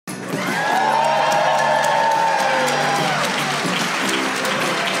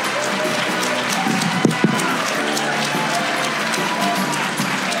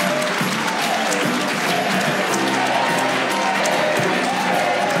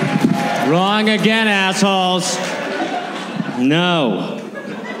Wrong again, assholes. No.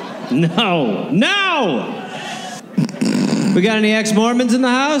 We got any ex-Mormons in the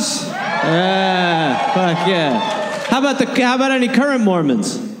house? Fuck yeah. How about any current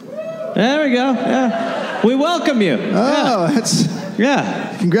Mormons? There we go. Yeah. We welcome you. Oh, that's...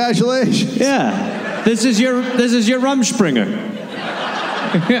 Yeah. Congratulations. Yeah. This is your Rumspringer.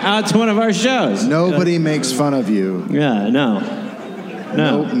 Out to one of our shows. Nobody makes fun of you. Yeah, no.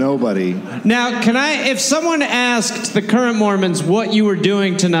 Nobody. Now, if someone asked the current Mormons what you were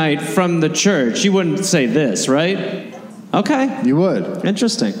doing tonight from the church, you wouldn't say this, right? Okay. You would.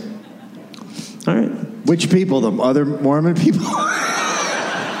 Interesting. All right. Which people? The other Mormon people?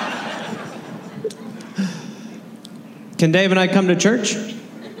 Can Dave and I come to church?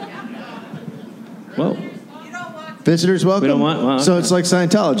 Whoa. Visitors welcome? We don't want... Well, so it's like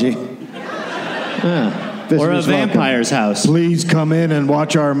Scientology. Yeah. Or a vampire's house. Please come in and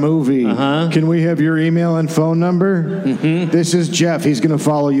watch our movie. Uh-huh. Can we have your email and phone number? Mm-hmm. This is Jeff. He's going to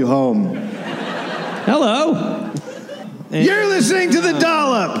follow you home. Hello. You're listening to The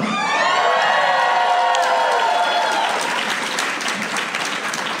Dollop.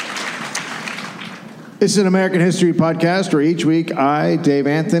 This is an American history podcast where each week I, Dave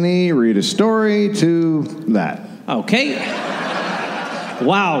Anthony, read a story to that. Okay.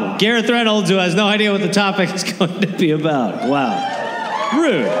 Wow. Gareth Reynolds, who has no idea what the topic is going to be about. Wow.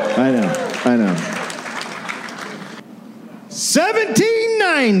 Rude. I know.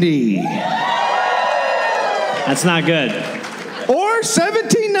 1790. That's not good. Or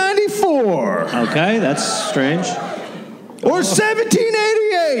 1794. Okay, that's strange. Or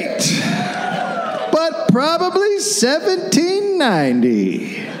 1788. But probably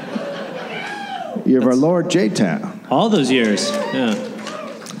 1790. Year of our Lord, J-Town. All those years, yeah.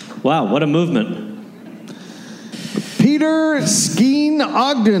 Wow, what a movement. Peter Skene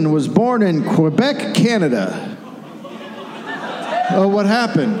Ogden was born in Quebec, Canada. Oh, what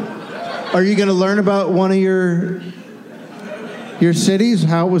happened? Are you going to learn about one of your cities,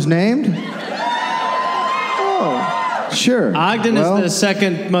 how it was named? Oh, sure. Ogden is the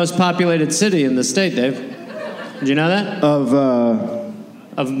second most populated city in the state, Dave. Did you know that? Of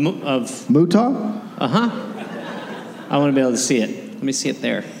Mutah? Uh-huh. I want to be able to see it. Let me see it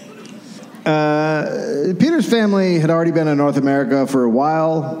there. Peter's family had already been in North America for a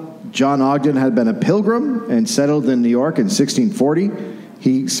while. John Ogden had been a pilgrim and settled in New York in 1640.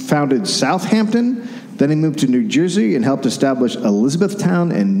 He founded Southampton. Then he moved to New Jersey and helped establish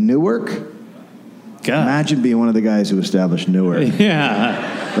Elizabethtown and Newark. God. Imagine being one of the guys who established Newark.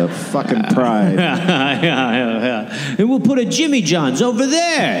 Yeah. The fucking pride. Yeah. And we'll put a Jimmy John's over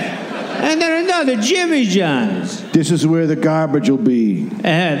there. And then another Jimmy John's. This is where the garbage will be.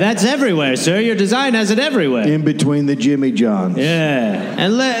 That's everywhere, sir. Your design has it everywhere. In between the Jimmy John's. Yeah.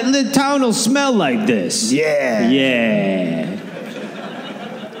 And the town will smell like this. Yeah. Yeah.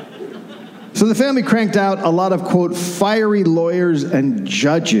 So the family cranked out a lot of, quote, fiery lawyers and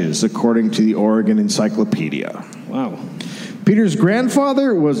judges, according to the Oregon Encyclopedia. Wow. Peter's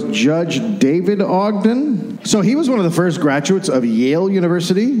grandfather was Judge David Ogden. So he was one of the first graduates of Yale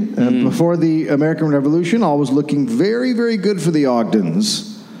University. Before the American Revolution, all was looking very, very good for the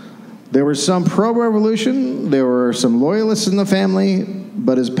Ogdens. There was some pro-revolution. There were some loyalists in the family.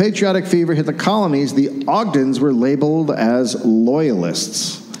 But as patriotic fever hit the colonies, the Ogdens were labeled as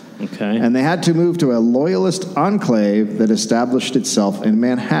loyalists. Okay. And they had to move to a loyalist enclave that established itself in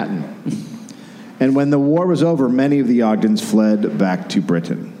Manhattan. And when the war was over, many of the Ogdens fled back to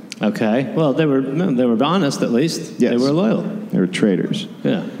Britain. Okay. Well, they were honest, at least. Yes. They were loyal. They were traitors.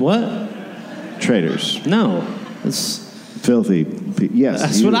 Yeah. What? Traitors. No. It's filthy. Yes.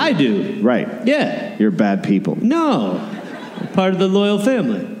 That's what I do. Right. Yeah. You're bad people. No. I'm part of the loyal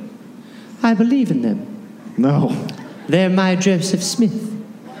family. I believe in them. No. They're my Joseph Smith.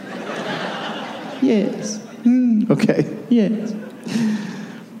 Yes. Okay. Yes.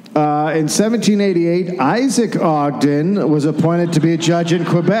 In 1788, Isaac Ogden was appointed to be a judge in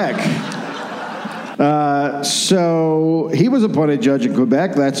Quebec. So he was appointed judge in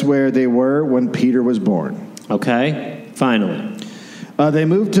Quebec. That's where they were when Peter was born. Okay. Finally. They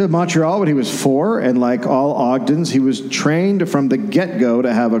moved to Montreal when he was 4, and like all Ogdens, he was trained from the get-go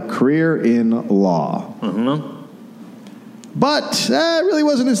to have a career in law. Uh-huh. But that really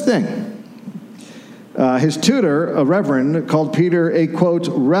wasn't his thing. His tutor, a reverend, called Peter a, quote,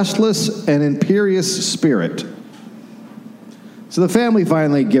 restless and imperious spirit. So the family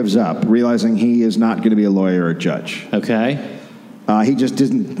finally gives up, realizing he is not going to be a lawyer or judge. Okay. He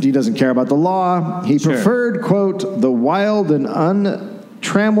doesn't care about the law. He preferred, quote, the wild and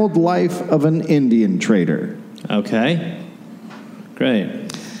untrammeled life of an Indian trader. Okay.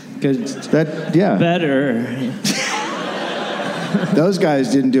 Great. Better. Those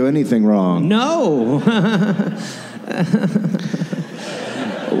guys didn't do anything wrong. No.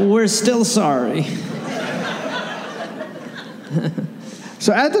 We're still sorry.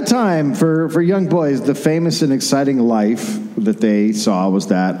 So at the time, for young boys, the famous and exciting life that they saw was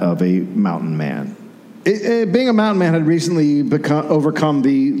that of a mountain man. Being a mountain man had recently overcome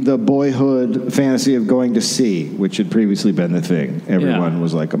the boyhood fantasy of going to sea, which had previously been the thing. Everyone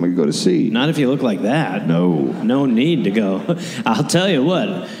was like, I'm going to go to sea. Not if you look like that. No. No need to go. I'll tell you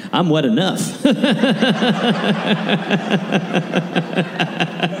what, I'm wet enough.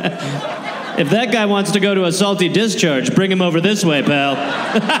 If that guy wants to go to a salty discharge, bring him over this way, pal.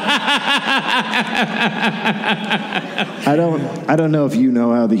 I don't know if you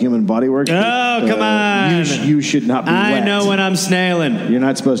know how the human body works. Oh, come on. You should not be wet. I know when I'm snailing. You're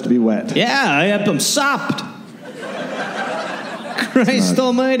not supposed to be wet. Yeah, I'm sopped. Christ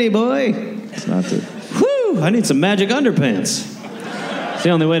almighty, boy. It's not the... Whew, I need some magic underpants. It's the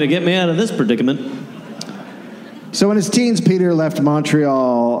only way to get me out of this predicament. So in his teens, Peter left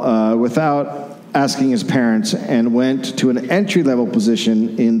Montreal without asking his parents and went to an entry-level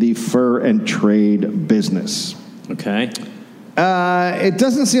position in the fur and trade business. Okay. It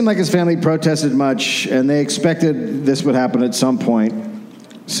doesn't seem like his family protested much, and they expected this would happen at some point.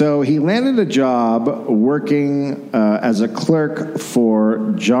 So he landed a job working as a clerk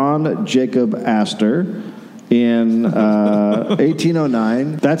for John Jacob Astor in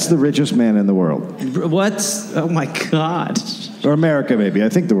 1809. That's the richest man in the world. What? Oh, my God. Or America, maybe. I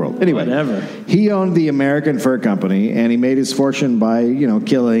think the world. Anyway, whatever. He owned the American Fur Company, and he made his fortune by,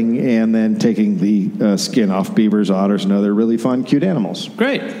 killing and then taking the skin off beavers, otters, and other really fun, cute animals.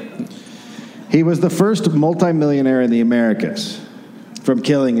 Great. He was the first multimillionaire in the Americas from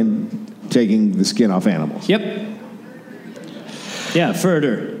killing and taking the skin off animals. Yep. Yeah,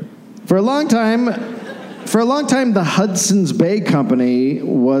 further. For a long time, the Hudson's Bay Company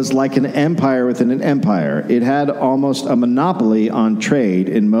was like an empire within an empire. It had almost a monopoly on trade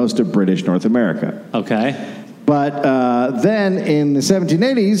in most of British North America. Okay. But then in the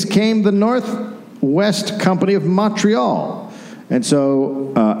 1780s came the Northwest Company of Montreal. And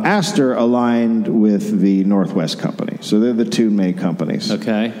so Astor aligned with the Northwest Company. So they're the two main companies.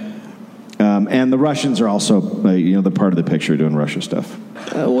 Okay. And the Russians are also, the part of the picture doing Russia stuff.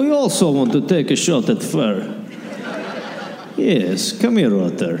 We also want to take a shot at fur. Yes, come here,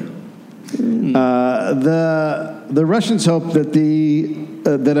 Otter. The Russians hoped that the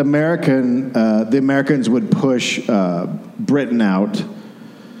Americans would push Britain out.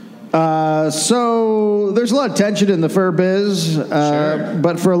 So there's a lot of tension in the fur biz, Sure.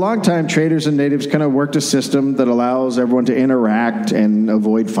 But for a long time, traders and natives kind of worked a system that allows everyone to interact and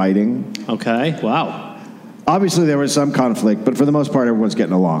avoid fighting. Okay, wow. Obviously, there was some conflict, but for the most part, everyone's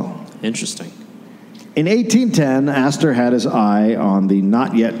getting along. Interesting. In 1810, Astor had his eye on the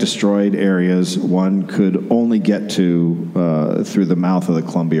not yet destroyed areas one could only get to through the mouth of the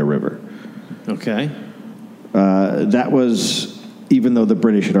Columbia River. Okay. That was even though the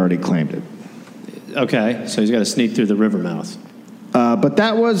British had already claimed it. Okay, so he's got to sneak through the river mouth. But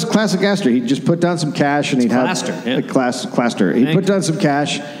that was classic Astor. He'd just put down some cash and he'd have... Claster. He'd put down some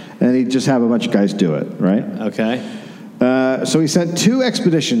cash and he'd just have a bunch of guys do it, right? Okay. So he sent 2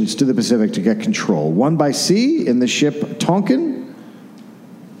 expeditions to the Pacific to get control. One by sea in the ship Tonkin.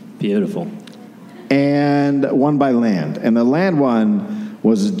 Beautiful. And one by land. And the land one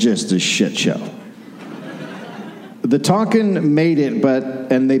was just a shit show. The Tonkin made it,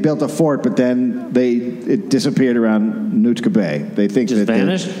 and they built a fort, but then it disappeared around Nootka Bay. They think just that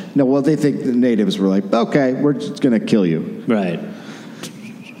vanished? They think the natives were like, okay, we're just going to kill you. Right.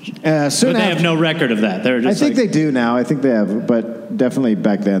 But they have no record of that. They're just I think they do now. I think they have, but definitely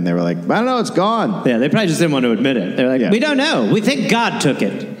back then they were like, I don't know, it's gone. Yeah, they probably just didn't want to admit it. They're like, we don't know. We think God took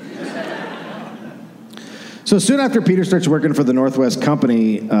it. So soon after Peter starts working for the Northwest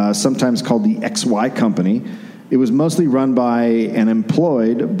Company, sometimes called the XY Company, it was mostly run by and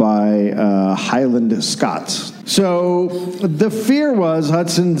employed by Highland Scots. So the fear was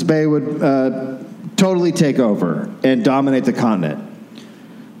Hudson's Bay would totally take over and dominate the continent.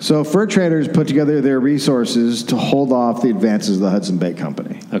 So fur traders put together their resources to hold off the advances of the Hudson Bay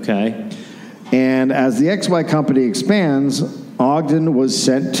Company. Okay. And as the XY Company expands, Ogden was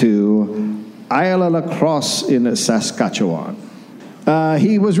sent to Isle La Crosse in Saskatchewan.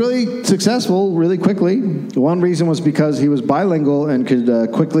 He was really successful really quickly. One reason was because he was bilingual and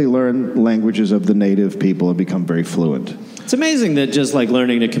could quickly learn languages of the native people and become very fluent. It's amazing that just like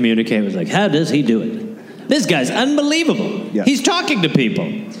learning to communicate was like, how does he do it? This guy's unbelievable. Yeah. He's talking to people.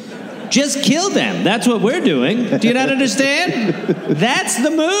 Just kill them. That's what we're doing. Do you not understand? That's the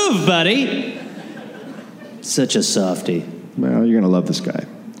move, buddy. Such a softie. Well, you're going to love this guy.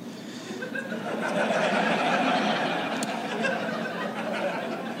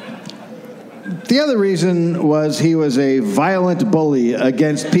 The other reason was he was a violent bully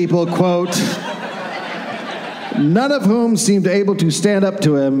against people, quote, none of whom seemed able to stand up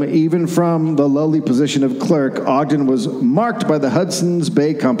to him, even from the lowly position of clerk. Ogden was marked by the Hudson's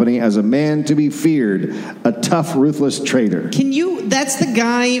Bay Company as a man to be feared, a tough, ruthless trader. That's the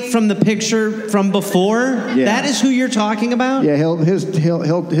guy from the picture from before? Yeah. That is who you're talking about? Yeah, he'll hit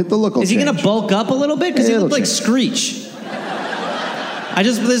the look. Is he going to bulk up a little bit? Because he looked like Screech.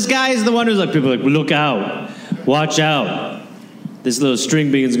 This guy is the one who's like, people are like, look out, watch out. This little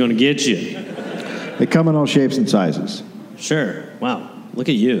string bean's going to get you. They come in all shapes and sizes. Sure. Wow. Look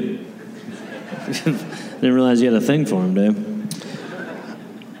at you. Didn't realize you had a thing for him, Dave.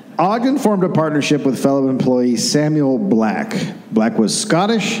 Ogden formed a partnership with fellow employee Samuel Black. Black was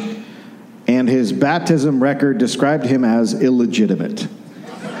Scottish, and his baptism record described him as illegitimate.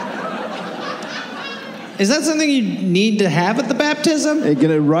 Is that something you need to have at the baptism? They're going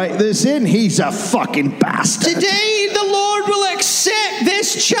to write this in. He's a fucking bastard. Today the Lord will accept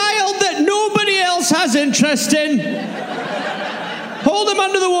this child that nobody else has interest in. Hold him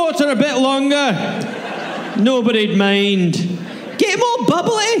under the water a bit longer. Nobody'd mind. Get him all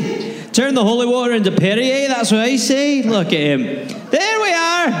bubbly. Turn the holy water into Perrier, that's what I say. Look at him. There we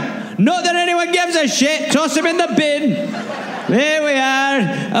are. Not that anyone gives a shit. Toss him in the bin. There we are.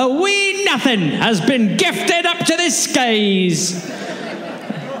 A wee nothing has been gifted up to the skies.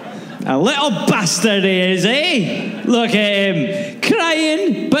 A little bastard he is, eh? Look at him.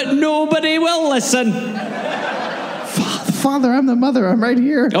 Crying, but nobody will listen. Father, I'm the mother. I'm right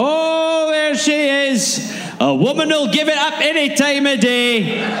here. Oh, there she is. A woman will give it up any time of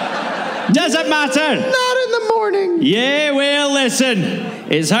day. Doesn't matter. Not in the morning. Yeah, well, listen.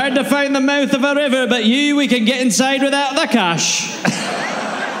 It's hard to find the mouth of a river, but we can get inside without the cash.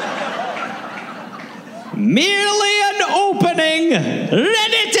 Merely an opening,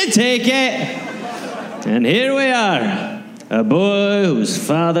 ready to take it. And here we are, a boy whose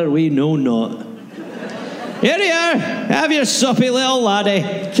father we know not. Here you are, have your soppy little laddie.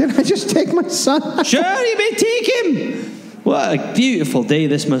 Can I just take my son? Sure, you may take him. What a beautiful day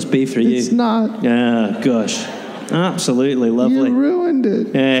this must be for you. It's not. Ah, gosh. Absolutely lovely. You ruined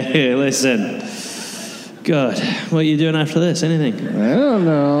it. Hey, listen. God, what are you doing after this? Anything? I don't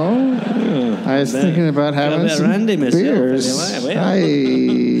know. Oh, I was thinking about having some randy beers.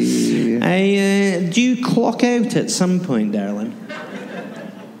 Do you clock out at some point, darling?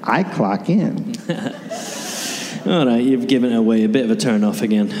 I clock in. All right, you've given away a bit of a turn-off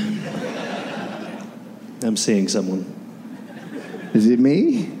again. I'm seeing someone. Is it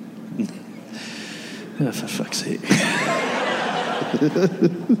me? Oh, for fuck's sake.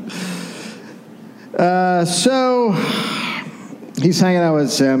 So he's hanging out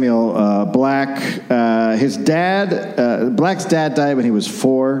with Samuel Black. His dad, Black's dad died when he was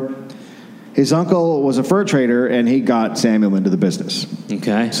 4. His uncle was a fur trader, and he got Samuel into the business.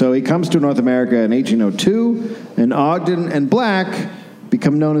 Okay. So he comes to North America in 1802, and Ogden and Black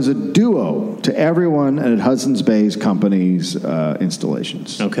become known as a duo to everyone at Hudson's Bay's company's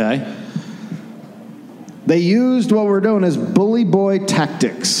installations. Okay. They used what were known as bully boy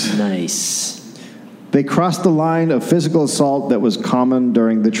tactics. Nice. They crossed the line of physical assault that was common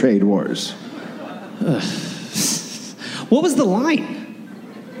during the trade wars. What was the line?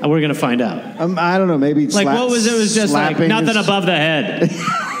 We're going to find out. I don't know, maybe what was it? It was just like nothing above the head.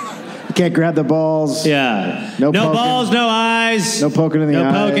 You can't grab the balls. Yeah. No poking. Balls, no eyes. No poking in the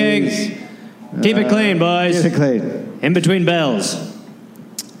eyes. No poking. Keep it clean, boys. Keep it clean. In between bells.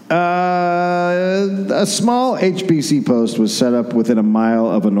 A small HBC post was set up within a mile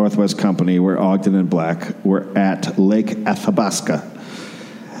of a Northwest company where Ogden and Black were at Lake Athabasca.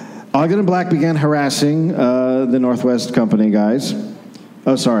 Ogden and Black began harassing the Northwest company guys.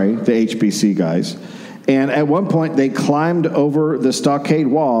 The HBC guys. And at one point, they climbed over the stockade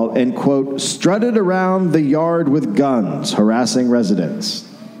wall and, quote, strutted around the yard with guns, harassing residents.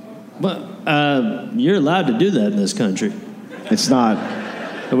 Well, you're allowed to do that in this country. It's not.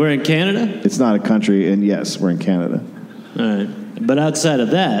 We're in Canada? It's not a country, and yes, we're in Canada. All right. But outside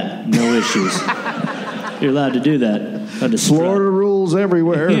of that, no issues. You're allowed to do that. Florida rules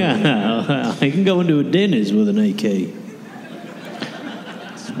everywhere. Yeah. I can go into a Denny's with an AK.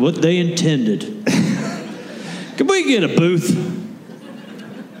 What they intended. Can we get a booth?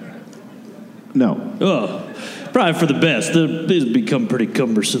 No. Oh, probably for the best. These become pretty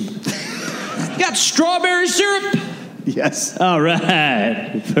cumbersome. Got strawberry syrup? Yes. All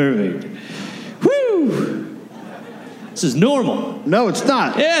right. Perfect. Woo! This is normal. No, it's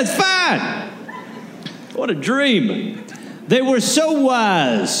not. Yeah, it's fine. What a dream. They were so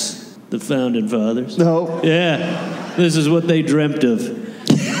wise, the founding fathers. No. Yeah. This is what they dreamt of.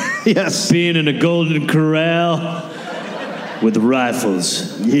 Yes. Being in a golden corral with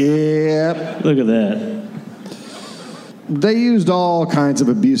rifles. Yep. Look at that. They used all kinds of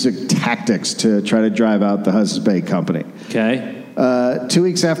abusive tactics to try to drive out the Hudson's Bay Company. Okay. 2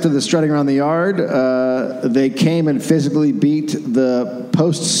 weeks after the strutting around the yard, they came and physically beat the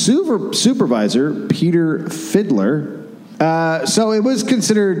post supervisor, Peter Fiddler. So it was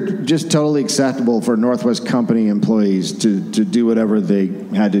considered just totally acceptable for Northwest Company employees to do whatever they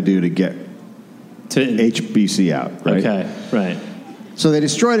had to do to get HBC out. Right? Okay, right. So they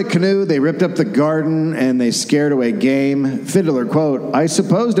destroyed a canoe, they ripped up the garden, and they scared away game. Fiddler, quote, "I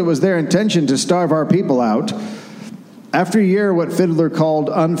supposed it was their intention to starve our people out." After a year, what Fiddler called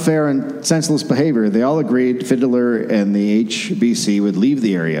unfair and senseless behavior, they all agreed Fiddler and the HBC would leave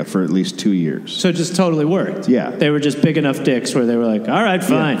the area for at least 2 years. So it just totally worked. Yeah. They were just big enough dicks where they were like, all right,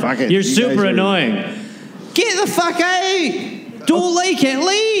 fine. Yeah, fuck it. You're You super guys are- annoying. Get the fuck out. Don't like it.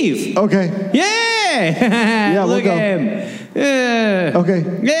 Leave. Okay. Yeah. Yeah, we'll Look go. at him. Yeah. Okay.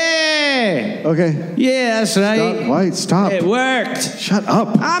 Yeah. Okay. Yeah, that's right. Stop. Wait, stop. It worked. Shut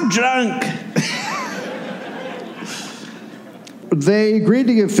up. I'm drunk. They agreed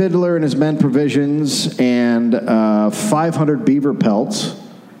to give Fiddler and his men provisions and 500 beaver pelts.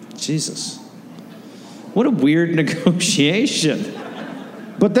 Jesus. What a weird negotiation.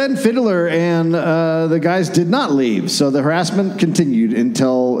 But then Fiddler and the guys did not leave, so the harassment continued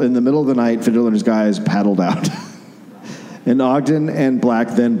until in the middle of the night, Fiddler and his guys paddled out. And Ogden and Black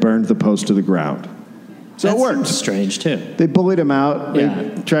then burned the post to the ground. So That it worked. seems strange, too. They bullied him out. Yeah.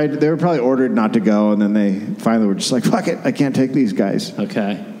 They were probably ordered not to go, and then they finally were just like, fuck it, I can't take these guys.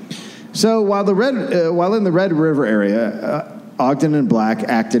 Okay. So while in the Red River area, Ogden and Black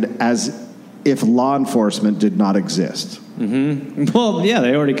acted as if law enforcement did not exist. Mm-hmm. Well, yeah,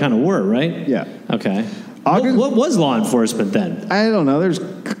 they already kind of were, right? Yeah. Okay. Ogden- What was law enforcement then? I don't know.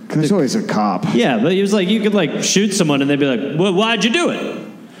 There's always a cop. Yeah, but he was like, you could like shoot someone and they'd be like, well, why'd you do it?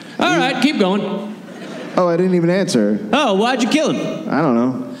 All right, keep going. Oh, I didn't even answer. Oh, why'd you kill him? I don't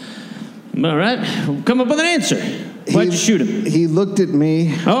know. All right, come up with an answer. Why'd you shoot him? He looked at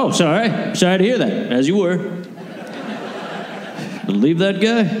me. Oh, sorry. Sorry to hear that, as you were. Believe that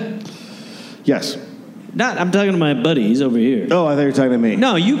guy? Yes. I'm talking to my buddy. He's over here. Oh, I thought you were talking to me.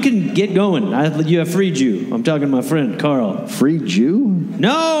 No, you can get going. You have freed you. I'm talking to my friend, Carl. Freed you?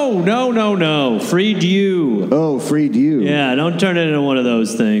 No. Freed you. Oh, freed you. Yeah, don't turn it into one of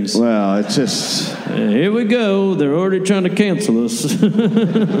those things. Well, it's just... Here we go. They're already trying to cancel us.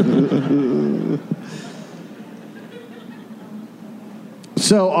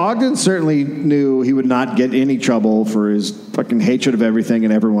 So Ogden certainly knew he would not get any trouble for his fucking hatred of everything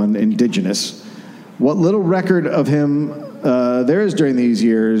and everyone indigenous. What little record of him there is during these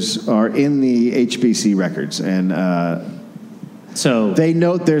years are in the HBC records, and So they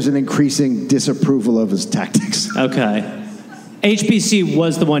note there's an increasing disapproval of his tactics. okay. HBC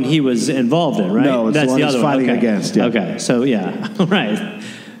was the one he was involved in, right? No, it's the one he's other fighting one. Okay. against, yeah. Okay, so yeah, right.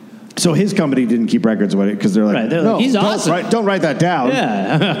 So his company didn't keep records of it because they're like, Right, they're no, like, he's don't awesome. don't write that down.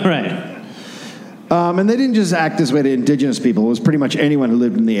 Yeah, right. And they didn't just act this way to indigenous people. It was pretty much anyone who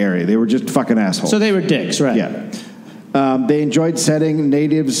lived in the area. They were just fucking assholes. So they were dicks, right? Yeah. They enjoyed setting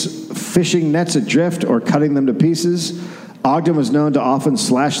natives' fishing nets adrift or cutting them to pieces. Ogden was known to often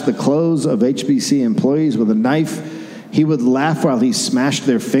slash the clothes of HBC employees with a knife. He would laugh while he smashed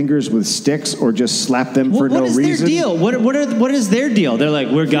their fingers with sticks or just slapped them for no reason. What is their deal? What is their deal? They're like,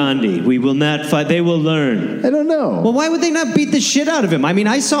 we're Gandhi. We will not fight. They will learn. I don't know. Well, why would they not beat the shit out of him? I mean,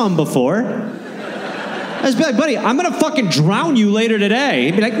 I saw him before. I was like, buddy, I'm going to fucking drown you later today.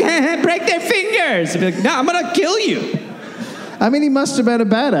 He'd be like, break their fingers. He'd be like, no, I'm going to kill you. I mean, he must have been a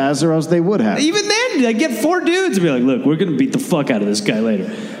badass or else they would have. Even then, I'd get 4 dudes and be like, look, we're going to beat the fuck out of this guy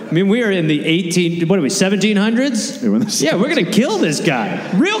later. I mean, we are in the 1700s? Yeah, we're going to kill this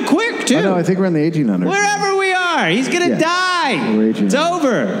guy. Real quick, too. I know, I think we're in the 1800s. Wherever we are, he's going to die. It's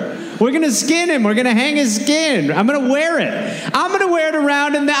over. We're going to skin him. We're going to hang his skin. I'm going to wear it. I'm going to wear it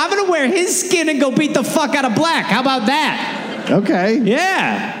around, and I'm going to wear his skin and go beat the fuck out of Black. How about that? Okay.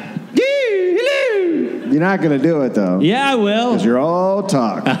 Yeah. Hello. You're not going to do it, though. Yeah, I will. Because you're all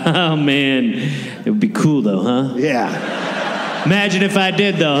talk. Oh, man. It would be cool, though, huh? Yeah. Imagine if I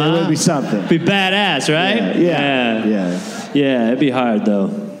did, though, huh? It would be something. Be badass, right? Yeah. Yeah, it'd be hard, though.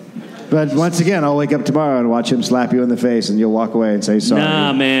 But once again, I'll wake up tomorrow and watch him slap you in the face, and you'll walk away and say sorry.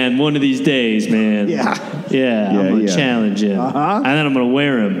 Nah, man. One of these days, man. Yeah. I'm going to challenge him. And then I'm going to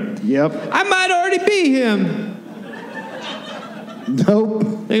wear him. Yep. I might already be him. Nope.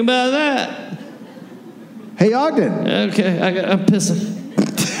 Think about that. Hey, Ogden. Okay, I'm pissing.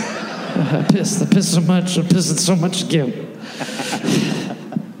 I piss so much. I'm pissing so much again.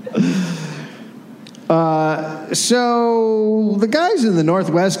 So the guys in the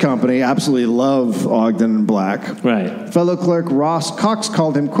Northwest Company absolutely love Ogden and Black. Right. Fellow clerk Ross Cox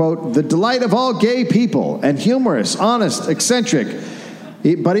called him, quote, the delight of all gay people, and humorous, honest, eccentric.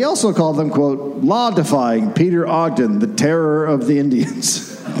 But he also called them, quote, law-defying Peter Ogden, the terror of the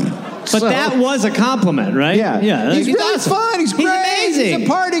Indians. But that was a compliment, right? Yeah. He's really awesome. fun. He's great. Amazing. He's a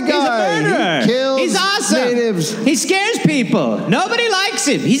party guy. He's a murderer. He kills He's awesome. natives. He scares people. Nobody likes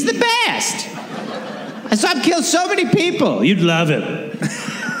him. He's the best. I saw him kill so many people. You'd love him.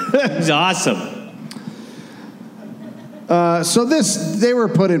 He's awesome. So they were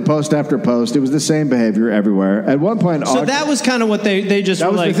put in post after post. It was the same behavior everywhere. At one point, so that was kind of what they just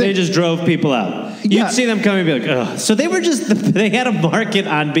were like. They just drove people out. You'd see them coming and be like, ugh. So they were they had a market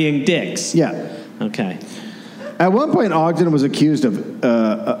on being dicks. Yeah. Okay. At one point, Ogden was accused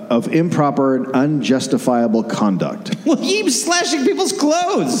of improper and unjustifiable conduct. Well, he was slashing people's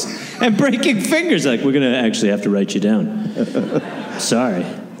clothes and breaking fingers. Like, we're going to actually have to write you down. Sorry.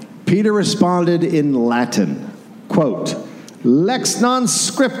 Peter responded in Latin, quote, lex non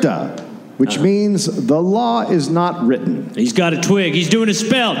scripta, which means the law is not written. He's got a twig. He's doing a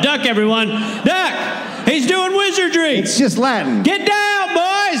spell. Duck, everyone. Duck. He's doing wizardry. It's just Latin. Get down,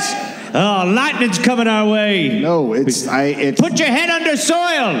 boys. Oh, lightning's coming our way. No, it's Put your head under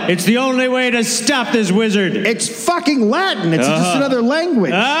soil. It's the only way to stop this wizard. It's fucking Latin. It's just another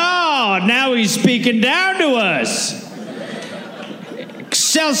language. Oh, now he's speaking down to us.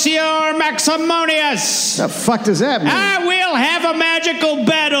 Excelsior Maximonius. The fuck does that mean? I will have a magical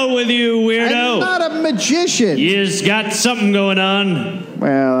battle with you, weirdo. I'm not a magician. You've got something going on.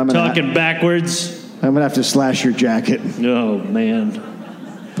 Well, I'm talking backwards. I'm gonna have to slash your jacket. Oh, man.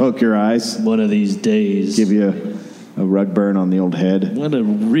 Poke your eyes. One of these days. Give you a rug burn on the old head. What a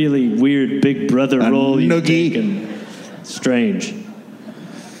really weird Big Brother role you've taken. Strange.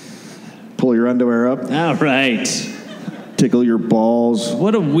 Pull your underwear up. All right. Tickle your balls.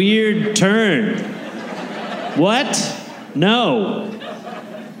 What a weird turn. What? No.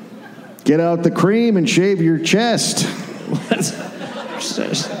 Get out the cream and shave your chest. What?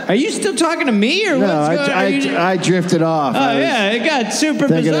 Are you still talking to me or no, what's going on? I drifted off. Oh, yeah, it got super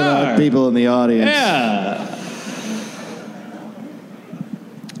thinking bizarre. About people in the audience. Yeah.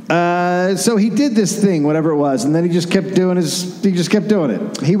 So he did this thing, whatever it was, and then he just kept doing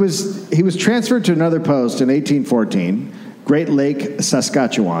it. He was transferred to another post in 1814, Great Lake,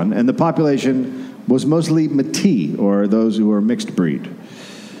 Saskatchewan, and the population was mostly Métis, or those who were mixed breed.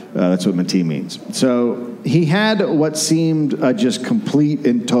 That's what Métis means. So he had what seemed just complete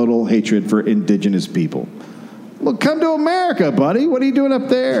and total hatred for indigenous people. Well, come to America, buddy. What are you doing up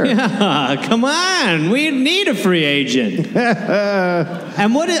there? Yeah, come on. We need a free agent.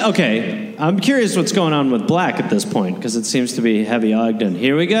 And okay, I'm curious what's going on with Black at this point, because it seems to be heavy Ogden.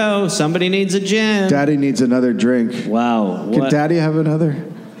 Here we go. Somebody needs a gin. Daddy needs another drink. Wow. Can Daddy have another?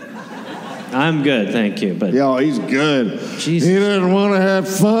 I'm good, thank you. But yo, he's good. Jesus. He doesn't want to have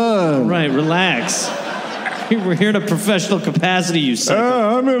fun. Right, relax. We're here in a professional capacity, you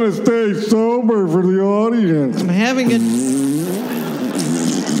psycho. I'm going to stay sober for the audience. I'm having it.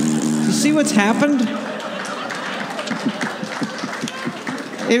 You see what's happened?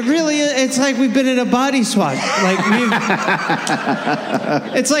 It really is. It's like we've been in a body swap.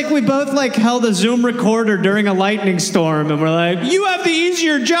 It's like we both held a Zoom recorder during a lightning storm, and we're like, "You have the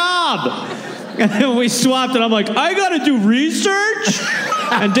easier job." And then we swapped, and I'm like, "I got to do research,"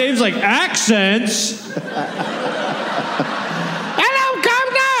 and Dave's like, "Accents." Hello,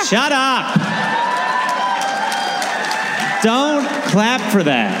 Governor. Shut up. Don't clap for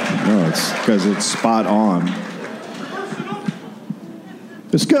that. No, it's because it's spot on.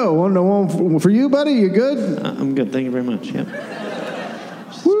 Let's go. One for you, buddy. You good? I'm good. Thank you very much. Yep.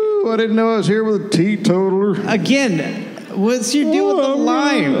 Woo! I didn't know I was here with a teetotaler. Again, what's your deal with the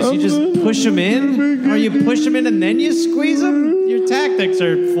limes? You just push them in? Or you push them in and then you squeeze them? Your tactics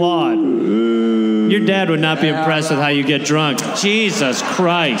are flawed. Your dad would not be impressed with how you get drunk. Jesus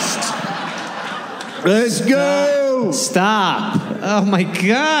Christ. Let's go. Stop. Oh, my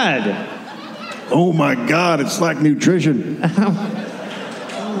God. Oh, my God. It's like nutrition.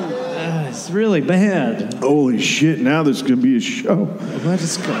 It's really bad. Holy shit. Now there's going to be a show. What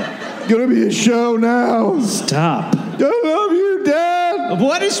is going on? Going to be a show now. Stop. I love you, Dad.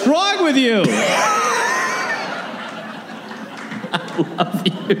 What is wrong with you? I love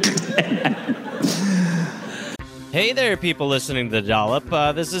you, Dad. Hey there, people listening to The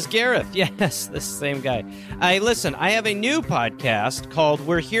Dollop. This is Gareth. Yes, this same guy. Listen, I have a new podcast called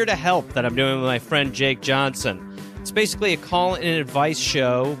We're Here to Help that I'm doing with my friend Jake Johnson. It's basically a call-in advice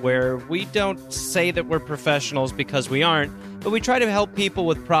show where we don't say that we're professionals because we aren't, but we try to help people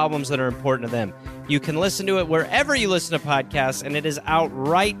with problems that are important to them. You can listen to it wherever you listen to podcasts, and it is out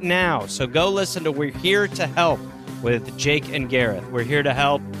right now. So go listen to We're Here to Help with Jake and Gareth. We're Here to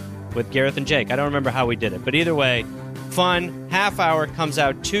Help with Gareth and Jake. I don't remember how we did it, but either way, fun, half hour, comes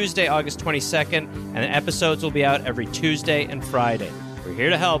out Tuesday, August 22nd, and the episodes will be out every Tuesday and Friday. We're here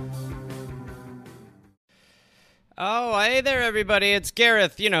to help. Oh, hey there, everybody. It's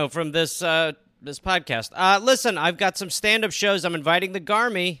Gareth, from this podcast. Listen, I've got some stand-up shows I'm inviting the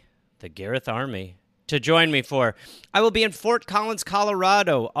Garmy, the Gareth Army, to join me for. I will be in Fort Collins,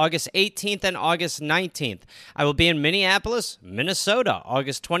 Colorado, August 18th and August 19th. I will be in Minneapolis, Minnesota,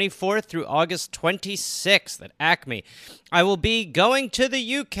 August 24th through August 26th at Acme. I will be going to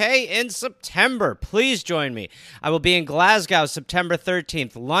the UK in September. Please join me. I will be in Glasgow, September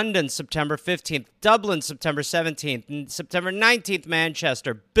 13th, London, September 15th, Dublin, September 17th, and September 19th,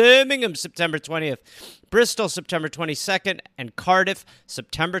 Manchester, Birmingham, September 20th, Bristol, September 22nd, and Cardiff,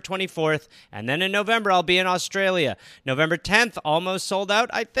 September 24th. And then in November, I'll be in Australia. November 10th, almost sold out,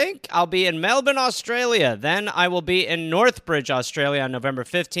 I think. I'll be in Melbourne, Australia. Then I will be in Northbridge, Australia on November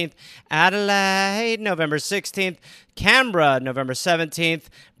 15th. Adelaide, November 16th. Canberra, November 17th.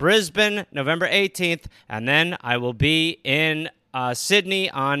 Brisbane, November 18th. And then I will be in Sydney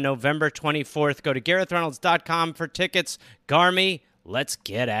on November 24th. Go to GarethReynolds.com for tickets. Garmy, let's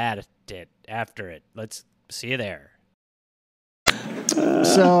get at it after it. Let's see you there.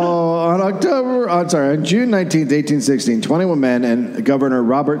 So on June 19th, 1816, 21 men and Governor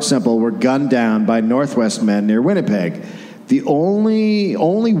Robert Semple were gunned down by Northwest men near Winnipeg. The only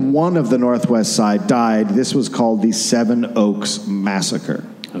one of the Northwest side died. This was called the Seven Oaks Massacre.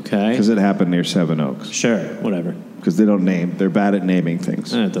 Okay. Because it happened near Seven Oaks. Sure, whatever. Because they don't name. They're bad at naming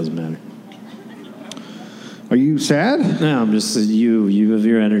things. It doesn't matter. Are you sad? No, I'm just, you have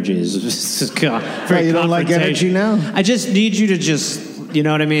your energy. It's just very you don't like energy now? I just need you to you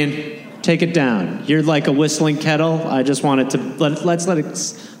know what I mean? Take it down. You're like a whistling kettle. I just want it to, let's let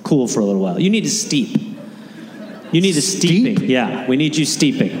it cool for a little while. You need to steep. You need a steeping. Yeah, we need you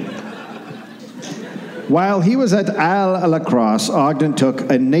steeping. While he was at Al-Lacrosse, Ogden took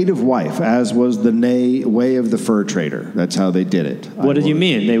a native wife, as was the way of the fur trader. That's how they did it. What did you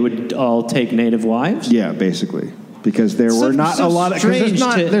mean? They would all take native wives? Yeah, basically. Because there were not a lot of...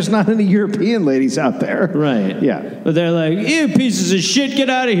 There's not any European ladies out there. Right. Yeah. But they're like, you pieces of shit, get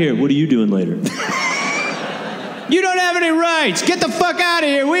out of here. What are you doing later? You don't have any rights. Get the fuck out of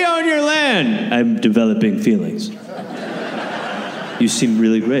here. We own your land. I'm developing feelings. You seem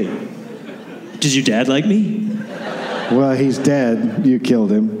really great. Does your dad like me? Well, he's dead. You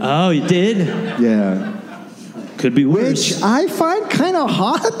killed him. Oh, you did? Yeah. Could be worse. Which I find kind of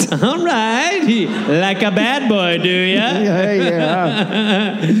hot. All right. Like a bad boy, do ya?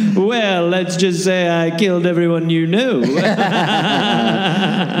 Yeah. Well, let's just say I killed everyone you knew.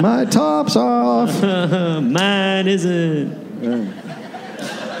 My top's off. Mine isn't.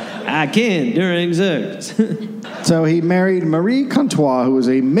 I can during Xerxes. So he married Marie Comtois, who was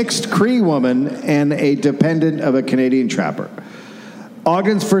a mixed Cree woman and a dependent of a Canadian trapper.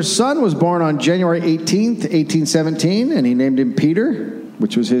 Ogden's first son was born on January 18th, 1817, and he named him Peter,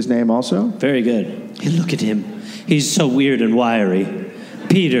 which was his name also. Very good. Hey, look at him. He's so weird and wiry.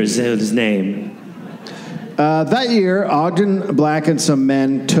 Peter's his name. That year, Ogden Black and some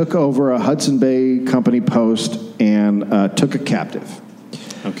men took over a Hudson Bay Company post and took a captive.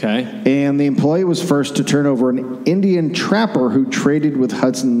 Okay. And the employee was first to turn over an Indian trapper who traded with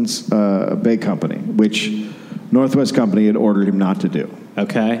Hudson's Bay Company, which Northwest Company had ordered him not to do.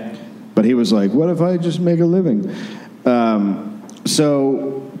 Okay. But he was like, what if I just make a living?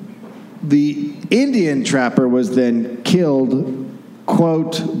 So the Indian trapper was then killed,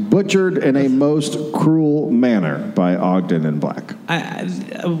 quote, butchered in a most cruel manner by Ogden and Black.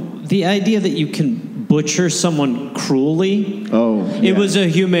 The idea that you can butcher someone cruelly. Oh, yeah. It was a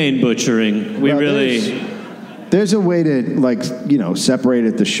humane butchering. There's a way to, separate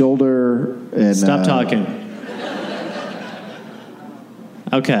at the shoulder and... Stop talking.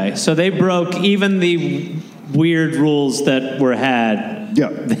 Okay, so they broke even the weird rules that were had Yeah.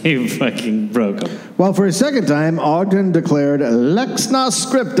 they fucking broke him. Well, for a second time, Ogden declared Lex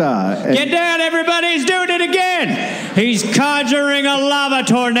Scripta. Get down, everybody. He's doing it again. He's conjuring a lava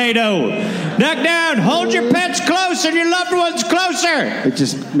tornado. Duck down. Hold your pets close and your loved ones closer. It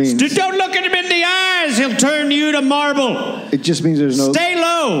just means... Don't look at him in the eyes. He'll turn you to marble. It just means there's no... Stay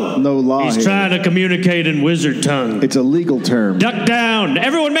low. No law He's here. trying to communicate in wizard tongue. It's a legal term. Duck down.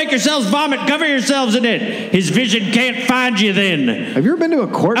 Everyone make yourselves vomit. Cover yourselves in it. His vision can't find you then. Have you ever been to a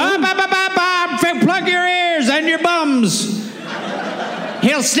courtroom? Plug your ears and your bums.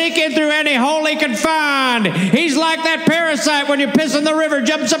 He'll sneak in through any hole he can find. He's like that parasite when you piss in the river,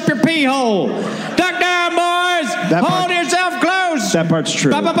 jumps up your pee hole. Duck down, boys. Hold yourself close. That part's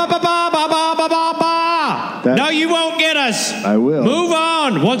true. No, you won't get us. I will. Move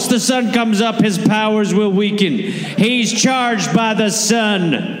on. Once the sun comes up, his powers will weaken. He's charged by the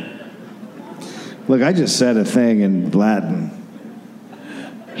sun. Look, I just said a thing in Latin.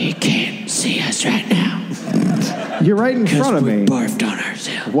 He can't see us right now. You're right in front of me. Barfed on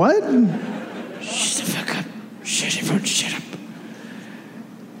ourselves. What? Shut the fuck up. Shut everyone, shut up.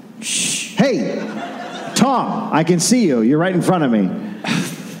 Shh. Hey, Tom, I can see you. You're right in front of me.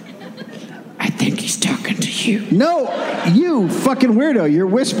 I think he's talking to you. No, you fucking weirdo. You're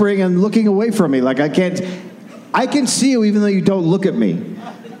whispering and looking away from me like I can't. I can see you even though you don't look at me.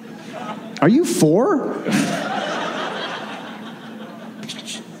 Are you 4?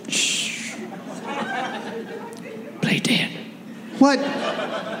 Play dead. What?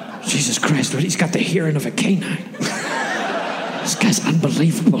 Jesus Christ, he's got the hearing of a canine. This guy's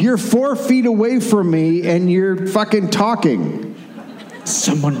unbelievable. You're 4 feet away from me and you're fucking talking.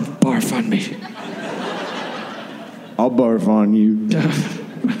 Someone barf on me. I'll barf on you.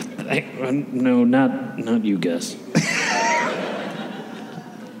 No, not you, Gus.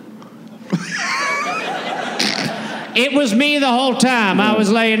 It was me the whole time. I was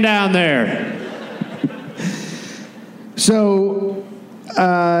laying down there. So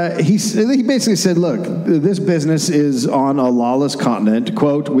he basically said, look, this business is on a lawless continent.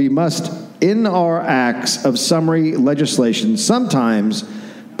 Quote, we must, in our acts of summary legislation, sometimes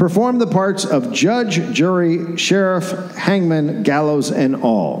perform the parts of judge, jury, sheriff, hangman, gallows, and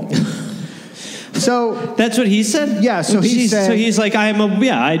all. So that's what he said? Yeah, so he's like,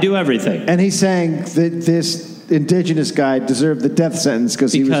 I do everything. And he's saying that this indigenous guy deserved the death sentence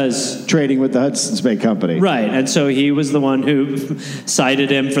because he was trading with the Hudson's Bay Company. Right, and so he was the one who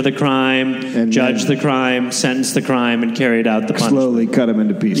cited him for the crime, and judged the crime, sentenced the crime, and carried out the punishment. Slowly cut him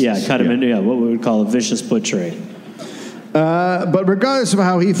into pieces. Yeah, cut him into what we would call a vicious butchery. But regardless of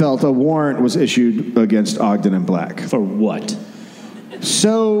how he felt, a warrant was issued against Ogden and Black. For what?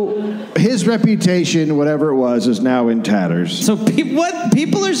 So his reputation, whatever it was, is now in tatters. So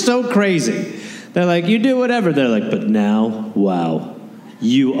people are so crazy. They're like, you do whatever. They're like, but now, wow,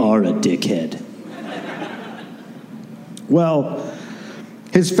 you are a dickhead. Well,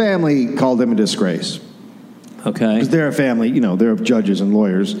 his family called him a disgrace. Okay. Because they're a family, they're judges and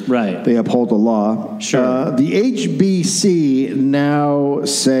lawyers. Right. They uphold the law. Sure. The HBC now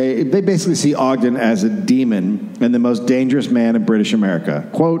they basically see Ogden as a demon and the most dangerous man in British America.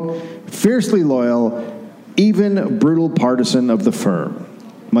 Quote, fiercely loyal, even brutal partisan of the firm.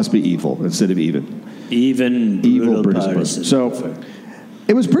 Must be evil instead of even. Evil partisan. So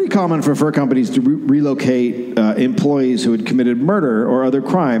it was pretty common for fur companies to relocate employees who had committed murder or other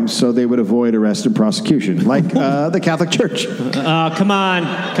crimes so they would avoid arrest and prosecution, like the Catholic Church. Come on.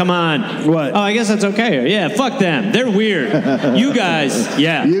 What? Oh, I guess that's okay. Yeah, fuck them. They're weird. You guys,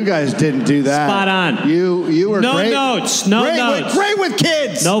 yeah. You guys didn't do that. Spot on. You were no great. Notes. No notes. Great with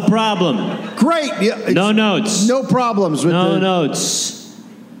kids. No problem. Great. Yeah, no notes. No problems with No notes.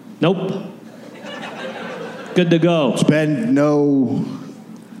 Nope. Good to go. There's been no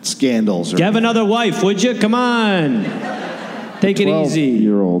scandals. Have another wife, would you? Come on. Take it easy.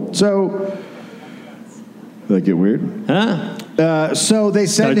 12-year-old. So, did that get weird? Huh? So they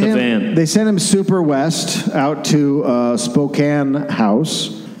sent him. They sent him super west out to Spokane House.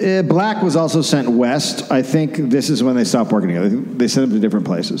 Black was also sent west. I think this is when they stopped working together. They sent him to different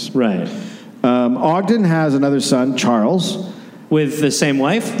places. Right. Ogden has another son, Charles. With the same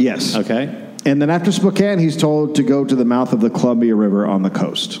wife? Yes. Okay. And then after Spokane, he's told to go to the mouth of the Columbia River on the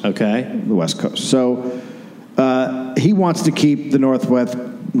coast. Okay. The west coast. So he wants to keep the northwest.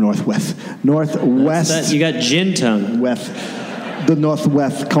 You got gin tongue. The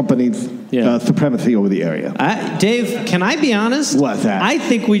Northwest Company's supremacy over the area. Dave, can I be honest? What's that? I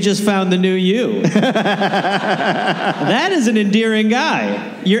think we just found the new you. That is an endearing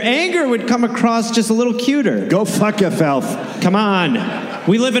guy. Your anger would come across just a little cuter. Go fuck yourself. Come on.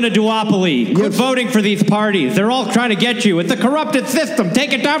 We live in a duopoly. Quit voting for these parties. They're all trying to get you. It's a corrupted system.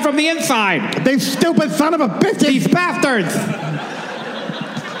 Take it down from the inside. They stupid son of a bitch. These bastards.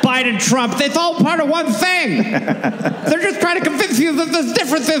 Biden, Trump, it's all part of one thing. They're just trying to convince you that there's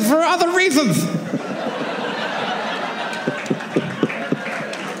differences for other reasons.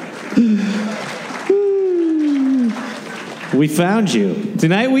 We found you.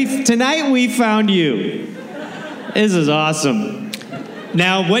 Tonight we found you. This is awesome.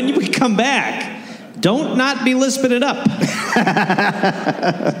 Now, when we come back, don't not be lisping it up.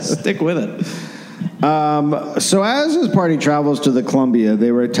 Stick with it. So as his party travels to the Columbia,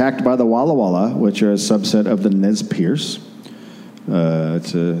 they were attacked by the Walla Walla, which are a subset of the Nez Perce.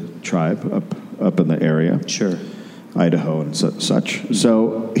 It's a tribe up in the area. Sure. Idaho and such.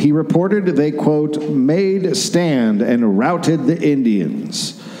 So he reported they, quote, made stand and routed the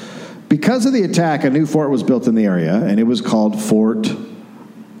Indians. Because of the attack, a new fort was built in the area, and it was called Fort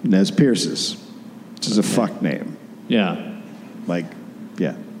Nez Perce, which is a fuck name. Yeah. Like,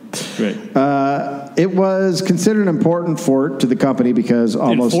 yeah. Great. It was considered an important fort to the company because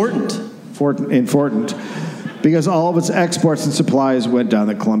Important? Important. Because all of its exports and supplies went down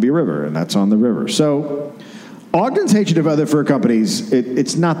the Columbia River, and that's on the river. So Ogden's hatred of other fur companies,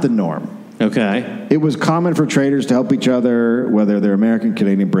 it's not the norm. Okay. It was common for traders to help each other, whether they're American,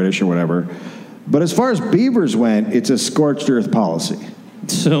 Canadian, British, or whatever. But as far as beavers went, it's a scorched earth policy.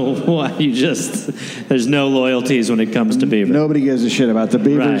 So why there's no loyalties when it comes to beavers. Nobody gives a shit about the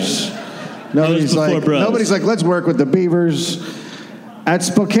beavers. Right. Nobody's like, let's work with the beavers. At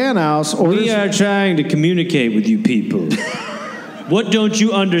Spokane House, we are trying to communicate with you people. What don't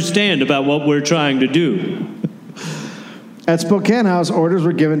you understand about what we're trying to do? At Spokane House, orders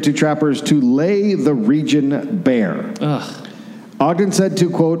were given to trappers to lay the region bare. Ugh. Ogden said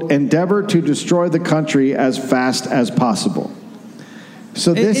to, quote, endeavor to destroy the country as fast as possible.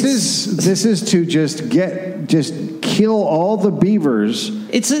 So this is to just kill all the beavers.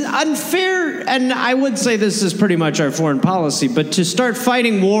 It's an unfair, and I would say this is pretty much our foreign policy, but to start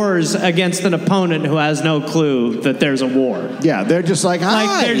fighting wars against an opponent who has no clue that there's a war. Yeah, they're just like, hi.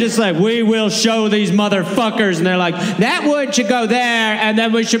 Like, they're just like, we will show these motherfuckers, and they're like, that wood should go there, and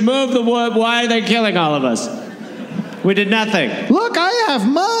then we should move the wood. Why are they killing all of us? We did nothing. Look, I have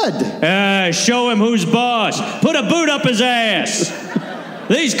mud. Show him who's boss. Put a boot up his ass.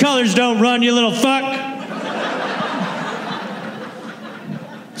 These colors don't run, you little fuck.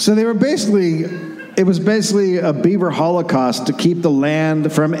 So it was basically a beaver holocaust to keep the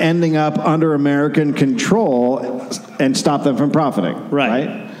land from ending up under American control and stop them from profiting.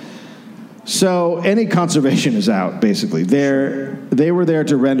 Right? So any conservation is out, basically. They were there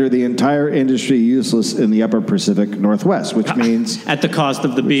to render the entire industry useless in the upper Pacific Northwest, which means... At the cost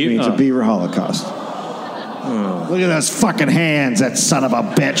of the beaver? Which means a beaver holocaust. Oh. Look at those fucking hands, that son of a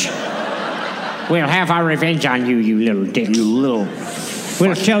bitch. We'll have our revenge on you, you little dick. You little...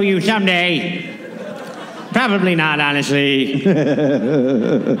 We'll show you someday. Probably not, honestly.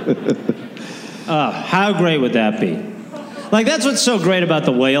 How great would that be? Like, that's what's so great about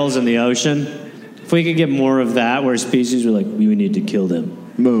the whales in the ocean. If we could get more of that, where species were like, we need to kill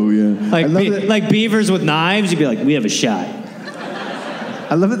them. Oh, yeah. Like beavers with knives, you'd be like, we have a shot.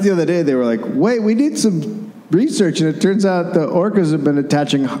 I love it the other day. They were like, wait, we need some research, and it turns out the orcas have been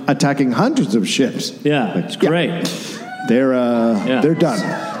attacking hundreds of ships. Yeah, it's great. Yeah. They're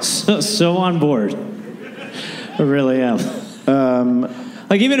done. So on board. I really am.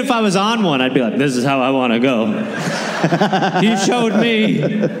 Like, even if I was on one, I'd be like, this is how I want to go. You showed me.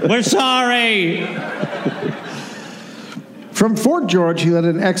 We're sorry. From Fort George, he led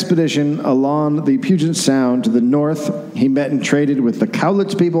an expedition along the Puget Sound to the north. He met and traded with the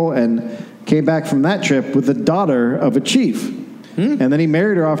Cowlitz people and came back from that trip with the daughter of a chief. And then he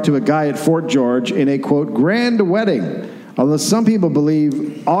married her off to a guy at Fort George in a, quote, grand wedding. Although some people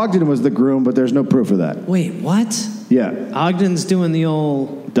believe Ogden was the groom, but there's no proof of that. Wait, what? Yeah. Ogden's doing the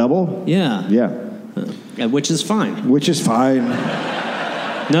old... Double? Yeah. Yeah. Which is fine. Which is fine.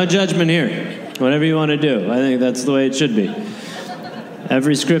 No judgment here. Whatever you want to do. I think that's the way it should be.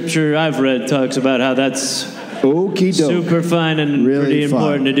 Every scripture I've read talks about how that's super fine and really pretty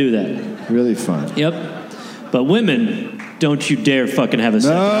important to do that. Really fun. Yep. But women, don't you dare fucking have a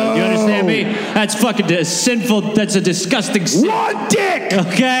second. No. You understand me? That's fucking sinful. That's a disgusting sin. One dick!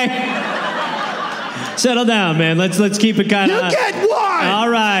 Okay? Settle down, man. Let's keep it kind of... You get one! All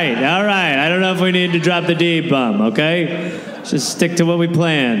right. I don't know if we need to drop the D-bomb, okay? Just stick to what we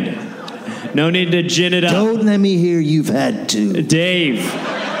planned. No need to gin it up. Don't let me hear you've had to. Dave,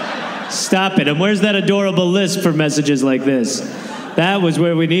 stop it. And where's that adorable list for messages like this? That was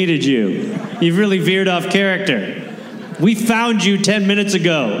where we needed you. You've really veered off character. We found you 10 minutes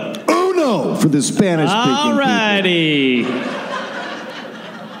ago. Uno for the Spanish-speaking All righty.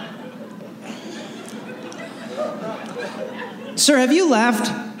 Sir, have you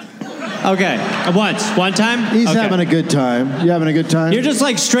laughed? Okay, once. One time? He's okay. having a good time. You having a good time? You're just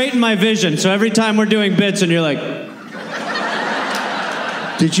like straight in my vision, so every time we're doing bits and you're like...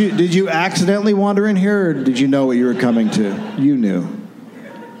 Did you accidentally wander in here, or did you know what you were coming to? You knew.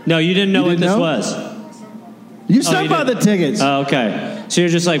 No, you didn't know what this was. You still bought the tickets. Oh, okay. So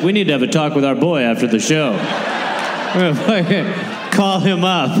you're just like, we need to have a talk with our boy after the show. We're gonna call him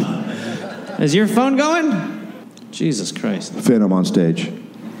up. Is your phone going? Jesus Christ. Finn, I'm on stage.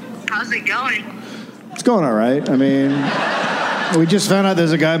 How's it going? It's going all right. I mean, we just found out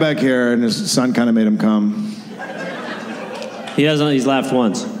there's a guy back here, and his son kind of made him come. He's laughed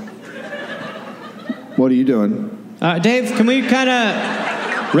once. What are you doing? Dave, can we kind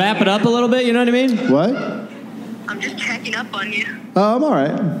of wrap it up a little bit? You know what I mean? What? I'm just checking up on you. Oh, I'm all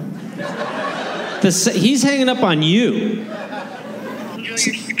right. He's hanging up on you. Enjoy your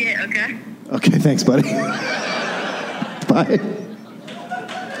skit, okay? Okay, thanks, buddy. Bye.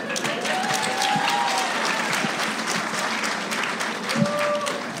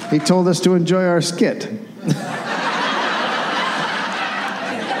 He told us to enjoy our skit.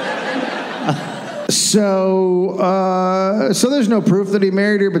 So there's no proof that he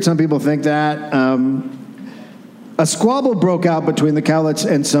married her, but some people think that. A squabble broke out between the Cowlitz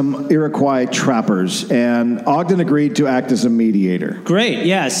and some Iroquois trappers, and Ogden agreed to act as a mediator. Great,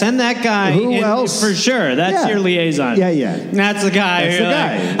 yeah, send that guy Who in else? for sure. That's your liaison. Yeah. That's the guy. That's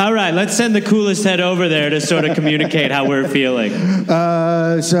the guy. All right, let's send the coolest head over there to sort of communicate how we're feeling.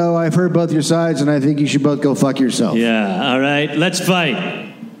 So I've heard both your sides, and I think you should both go fuck yourself. Yeah, all right, let's fight.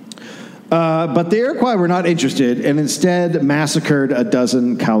 But the Iroquois were not interested and instead massacred a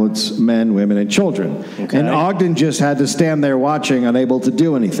dozen Cowlitz men, women, and children. Okay. And Ogden just had to stand there watching, unable to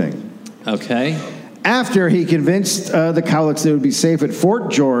do anything. Okay. After he convinced the Cowlitz they would be safe at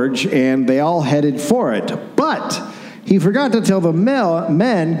Fort George, and they all headed for it. But he forgot to tell the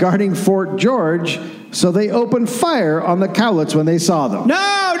men guarding Fort George, so they opened fire on the Cowlitz when they saw them. No!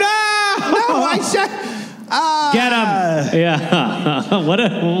 No, I said... Get him! Yeah. What a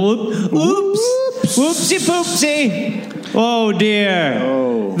whoopsie poopsie! Oh dear!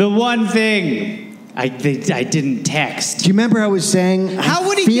 Oh. The one thing I didn't text. Do you remember I was saying? How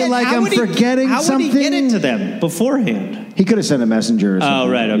would he feel like I'm forgetting something? How would he get it to them beforehand? He could have sent a messenger. Or something.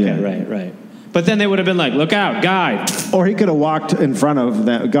 Oh right, okay, right. But then they would have been like, "Look out, guy!" Or he could have walked in front of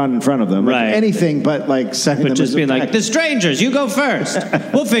them, gone in front of them, right? Like anything but like sending them. But just being like, "The strangers, you go first.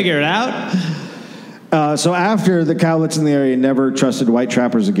 We'll figure it out." So after the Cowlitz in the area never trusted white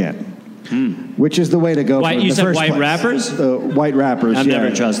trappers again, which is the way to go. White, you said white rappers? White rappers. I've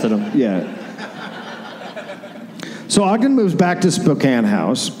never trusted them. Yeah. So Ogden moves back to Spokane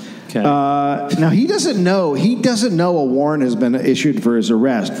House. Okay. Now he doesn't know a warrant has been issued for his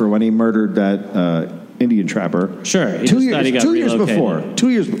arrest for when he murdered that Indian trapper. Sure. He 2 thought he got 2 years before. 2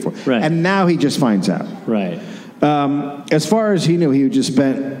 years before. Right. And now he just finds out. Right. As far as he knew, he'd just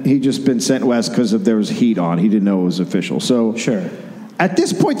been sent west because there was heat on. He didn't know it was official. So sure. At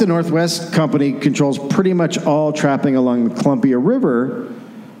this point, the Northwest Company controls pretty much all trapping along the Columbia River,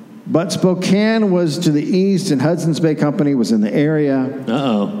 but Spokane was to the east, and Hudson's Bay Company was in the area.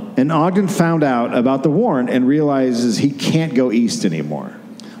 Uh-oh. And Ogden found out about the warrant and realizes he can't go east anymore.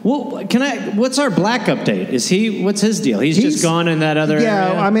 Well, what's our black update? What's his deal? He's just gone in that other area?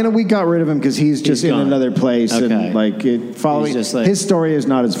 Yeah, I mean, we got rid of him because he's just in another place. Okay. And, like, his story is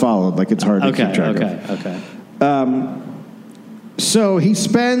not as followed. Like, it's hard to keep track of. Okay. So he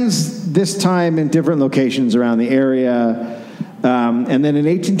spends this time in different locations around the area. And then in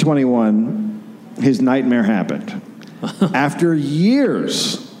 1821, his nightmare happened. After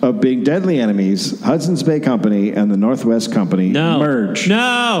years of being deadly enemies, Hudson's Bay Company and the Northwest Company merge. No!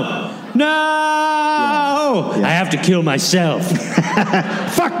 Yeah. I have to kill myself.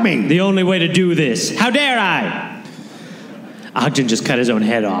 Fuck me! The only way to do this. How dare I? Ogden just cut his own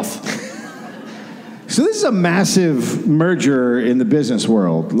head off. So this is a massive merger in the business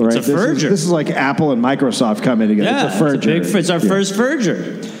world, right? It's a verger. This is like Apple and Microsoft coming together. Yeah, it's a verger. It's our first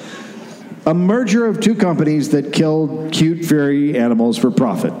verger. A merger of two companies that killed cute furry animals for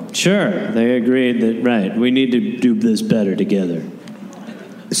profit. Sure, they agreed that, right, we need to do this better together.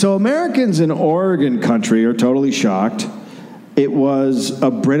 So Americans in Oregon country are totally shocked. It was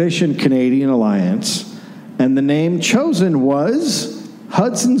a British and Canadian alliance, and the name chosen was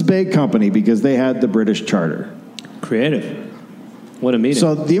Hudson's Bay Company because they had the British charter. Creative. What a meeting.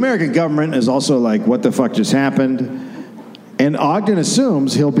 So the American government is also like, what the fuck just happened? And Ogden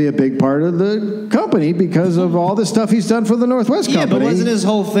assumes he'll be a big part of the company because of all the stuff he's done for the Northwest Yeah, Company. but wasn't his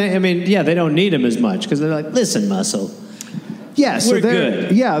whole thing? I mean, yeah, they don't need him as much because they're like, listen, Muscle. Yeah, so We're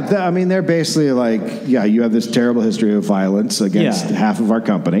good. Yeah, they're basically like, yeah, you have this terrible history of violence against half of our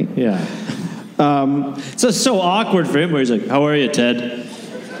company. Yeah. So it's so awkward for him where he's like, how are you, Ted?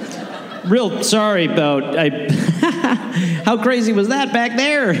 Real sorry about how crazy was that back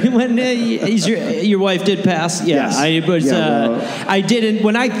there when your wife did pass? Yeah, Yes. I was. I didn't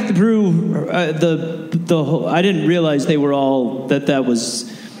when I threw the whole. I didn't realize they were all that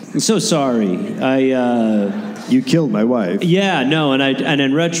was. I'm so sorry. You killed my wife. Yeah, no, and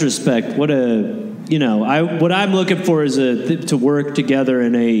in retrospect, what I'm looking for is to work together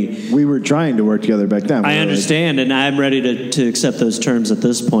in a. We were trying to work together back then. I understand, and I'm ready to accept those terms at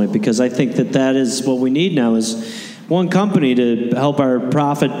this point because I think that is what we need now is one company to help our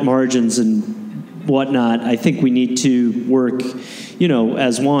profit margins and whatnot. I think we need to work,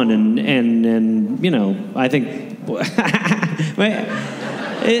 as one, and I think.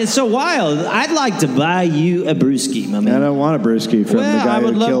 It's so wild. I'd like to buy you a brewski, my man. I don't want a brewski from the guy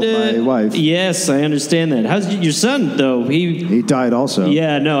who killed my wife. Yes, I understand that. How's your son, though? He died also.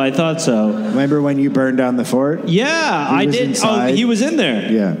 Yeah, no, I thought so. Remember when you burned down the fort? Yeah, I did. Inside. Oh, he was in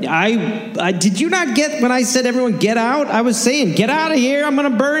there. Yeah. I did you not get when I said everyone get out? I was saying, get out of here. I'm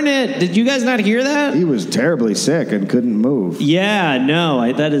going to burn it. Did you guys not hear that? He was terribly sick and couldn't move. Yeah,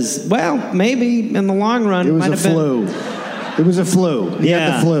 no, that is, well, maybe in the long run. It was a flu. It was a flu. He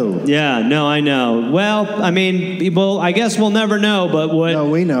had the flu. Yeah, no, I know. Well, I mean, I guess we'll never know, but what... No,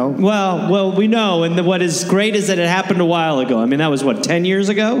 we know. Well, we know, and what is great is that it happened a while ago. I mean, that was, 10 years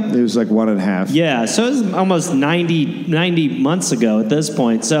ago? It was like 1.5. Yeah, so it was almost 90 months ago at this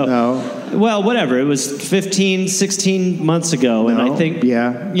point. So, no. Well, whatever. It was 15, 16 months ago, and I think...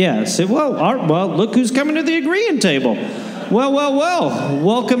 Yeah. Yeah, so, well, look who's coming to the agreeing table. Well.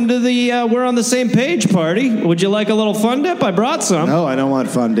 Welcome to the We're on the Same Page party. Would you like a little fun dip? I brought some. No, I don't want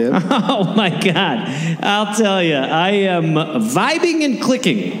fun dip. Oh, my God. I'll tell you, I am vibing and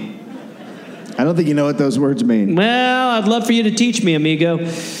clicking. I don't think you know what those words mean. Well, I'd love for you to teach me, amigo.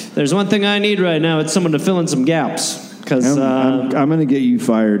 There's one thing I need right now. It's someone to fill in some gaps. Because I'm going to get you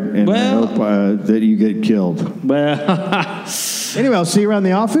fired, and I hope that you get killed. Well, anyway, I'll see you around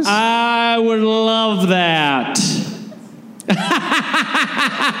the office. I would love that.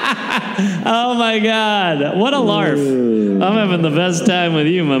 Oh my God, what a larf. I'm having the best time with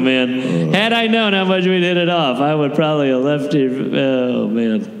you, my man. Had I known how much we'd hit it off, I would probably have left you. Oh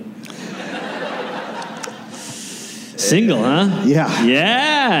man. Single, huh? Yeah.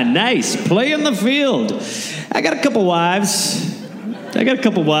 Yeah, nice. Play in the field. I got a couple wives.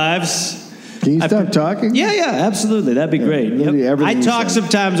 Can you stop talking? Yeah, absolutely. That'd be great. Yep. I talk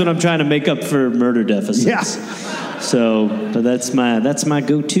sometimes when I'm trying to make up for murder deficits. Yeah. So that's my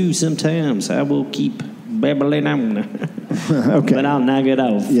go-to sometimes. I will keep babbling on. Okay. But I'll knock it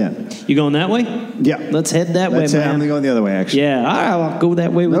off. Yeah. You going that way? Yeah. Let's head that way, man. I'm going the other way, actually. Yeah, I'll go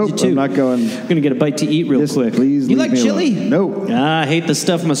that way with you, too. I'm not going. I'm going to get a bite to eat real quick. Please you leave like me chili? alone. No. I hate the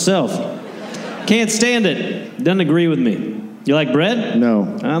stuff myself. Can't stand it. Doesn't agree with me. You like bread?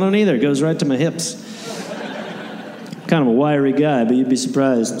 No. I don't either. It goes right to my hips. Kind of a wiry guy, but you'd be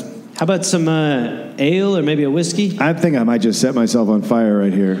surprised. How about some ale or maybe a whiskey? I think I might just set myself on fire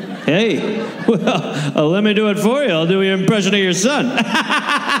right here. Hey, well, let me do it for you. I'll do your impression of your son.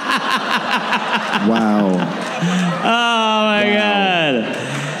 Wow. Oh, my God.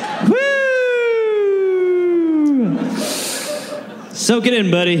 Woo! Soak it in,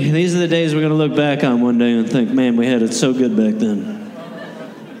 buddy. These are the days we're going to look back on one day and think, man, we had it so good back then.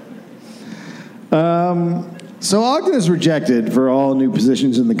 So Ogden is rejected for all new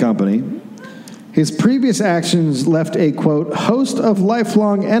positions in the company. His previous actions left a, quote, host of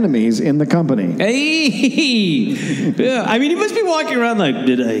lifelong enemies in the company. Hey! Yeah, I mean, he must be walking around like,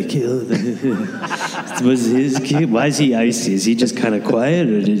 did I kill was his kid? Why is he icy? Is he just kind of quiet,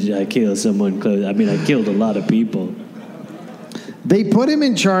 or did I kill someone close? I mean, I killed a lot of people. They put him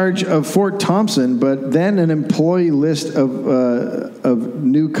in charge of Fort Thompson, but then an employee list of the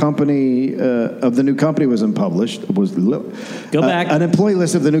new company was published. Go back. An employee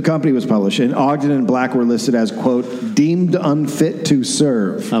list of the new company was published, and Ogden and Black were listed as, quote, deemed unfit to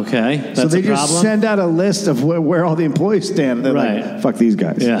serve. Okay, that's so they a problem? just send out a list of where all the employees stand. And they're like, fuck these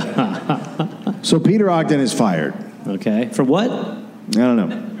guys. Yeah. So Peter Ogden is fired. Okay, for what? I don't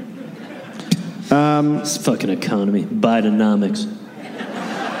know. This fucking economy, Bidenomics.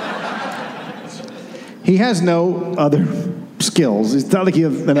 He has no other skills. It's not like he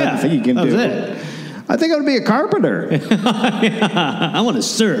has another thing he can do. That was it. I think I would be a carpenter. I want to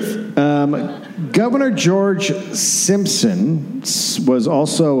surf. Governor George Simpson was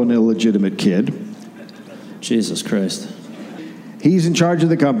also an illegitimate kid. Jesus Christ. He's in charge of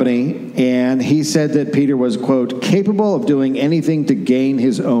the company, and he said that Peter was, quote, capable of doing anything to gain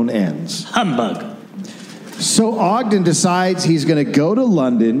his own ends. Humbug. So Ogden decides he's going to go to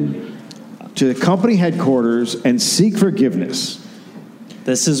London to the company headquarters and seek forgiveness.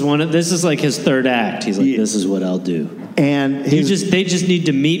 This is like his third act. He's like, this is what I'll do. And they just need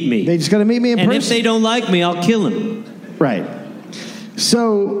to meet me. They just got to meet me in person. And if they don't like me, I'll kill him. Right.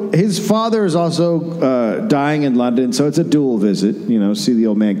 So his father is also dying in London, so it's a dual visit. See the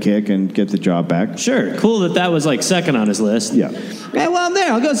old man kick and get the job back. Sure. Cool that was like second on his list. Yeah. Hey, well, I'm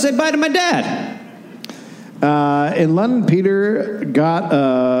there. I'll go say bye to my dad. In London, Peter got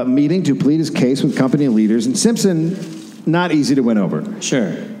a meeting to plead his case with company leaders, and Simpson, not easy to win over.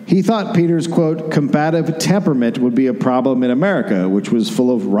 Sure. He thought Peter's, quote, combative temperament would be a problem in America, which was full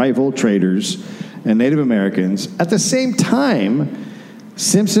of rival traders and Native Americans. At the same time,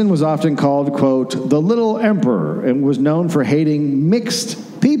 Simpson was often called, quote, the Little Emperor, and was known for hating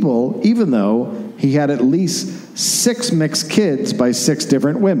mixed people, even though he had at least 6 mixed kids by 6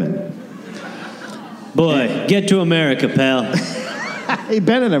 different women. Boy, get to America, pal. He'd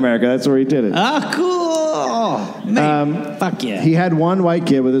been in America. That's where he did it. Ah, cool. Man, fuck yeah. He had 1 white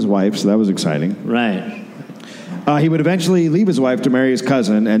kid with his wife, so that was exciting. Right. He would eventually leave his wife to marry his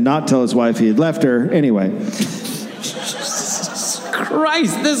cousin and not tell his wife he had left her anyway.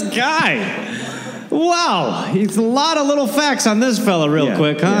 Christ, this guy. Wow. He's a lot of little facts on this fella real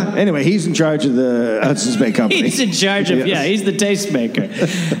quick, huh? Yeah. Anyway, he's in charge of the Hudson's Bay Company. He's in charge of, he's the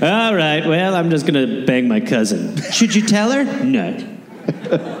tastemaker. All right, well, I'm just going to bang my cousin. Should you tell her? No.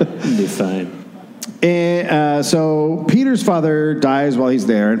 It'll be fine. And, so Peter's father dies while he's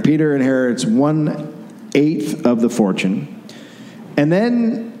there, and Peter inherits 1/8 of the fortune. And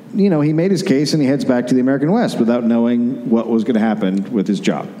then, he made his case, and he heads back to the American West without knowing what was going to happen with his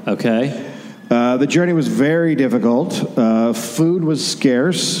job. Okay. The journey was very difficult. Food was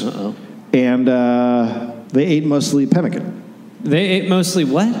scarce. Uh-oh. And they ate mostly pemmican. They ate mostly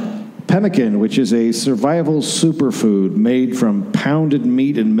what? Pemmican, which is a survival superfood made from pounded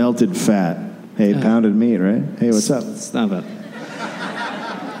meat and melted fat. Hey, pounded meat, right? Hey, what's up? Stop it.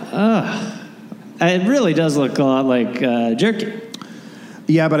 It really does look a lot like jerky.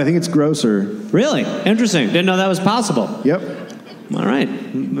 Yeah, but I think it's grosser. Really? Interesting. Didn't know that was possible. Yep. All right.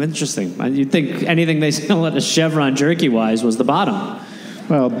 Interesting. You'd think anything they sell at a Chevron jerky-wise was the bottom.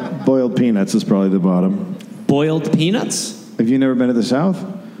 Well, boiled peanuts is probably the bottom. Boiled peanuts? Have you never been to the South?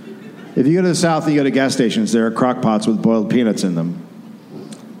 If you go to the South and you go to gas stations, there are crock pots with boiled peanuts in them.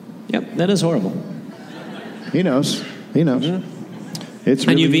 Yep, that is horrible. He knows. Mm-hmm. It's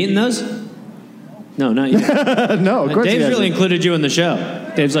really... And you've eaten those? No, not yet. No, of course Dave's really included you in the show.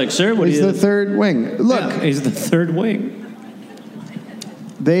 Dave's like, sir, what do you... He's the third wing. Look. Yeah, he's the third wing.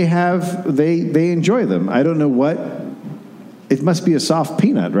 They enjoy them. I don't know what... It must be a soft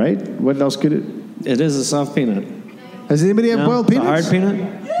peanut, right? What else could it... It is a soft peanut. Has anybody had boiled peanuts? A hard peanut?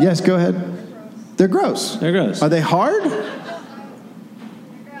 Yes, go ahead. They're gross. They're gross. Are they hard?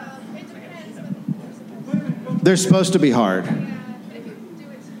 They're supposed to be hard.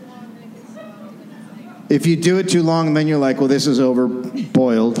 If you do it too long, then you're like, well, this is over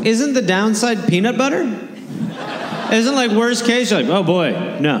boiled. Isn't the downside peanut butter? Isn't like worst case, you're like, oh boy,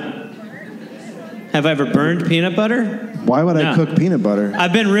 no. Have I ever burned peanut butter? Why would I cook peanut butter?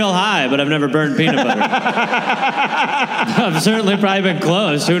 I've been real high, but I've never burned peanut butter. I've certainly probably been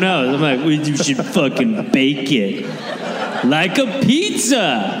close. Who knows? I'm like, well, you should fucking bake it. Like a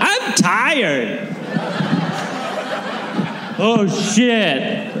pizza. I'm tired. Oh,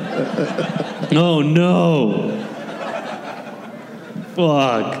 shit. Oh, no.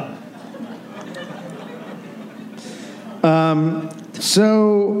 Fuck.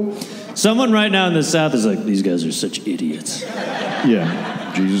 So... Someone right now in the South is like, these guys are such idiots.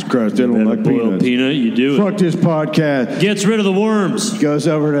 Yeah. Jesus Christ, they don't like boiled peanuts. Peanut, you do Fuck this podcast. Gets rid of the worms. Goes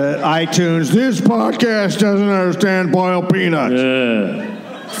over to iTunes. This podcast doesn't understand boiled peanuts.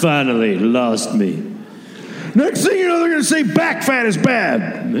 Finally, lost me. Next thing you know, they're going to say back fat is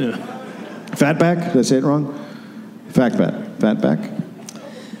bad. Yeah. Fat back? Did I say it wrong? Fat back.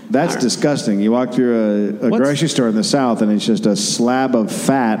 That's disgusting. You walk through a grocery store in the South, and it's just a slab of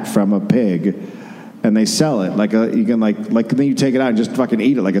fat from a pig, and they sell it you can then you take it out and just fucking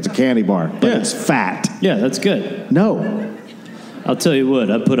eat it like it's a candy bar, but it's fat. Yeah, that's good. No, I'll tell you what.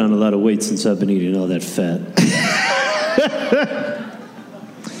 I've put on a lot of weight since I've been eating all that fat.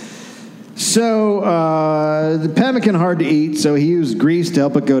 So the pemmican hard to eat, so he used grease to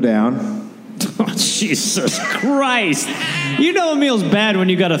help it go down. Jesus Christ. You know a meal's bad when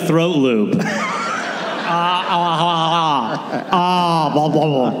you got a throat loop. Blah, blah,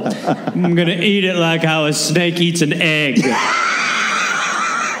 blah. I'm going to eat it like how a snake eats an egg.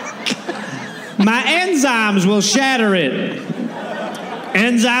 My enzymes will shatter it.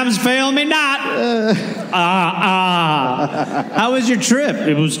 Enzymes fail me not. How was your trip?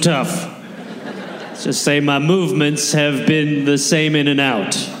 It was tough. Let's just say my movements have been the same in and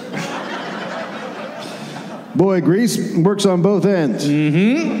out. Boy, grease works on both ends.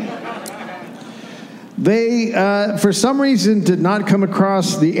 Mm-hmm. They, for some reason, did not come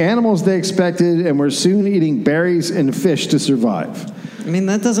across the animals they expected and were soon eating berries and fish to survive. I mean,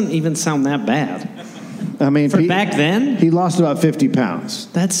 that doesn't even sound that bad. I mean, For back then? he lost about 50 pounds.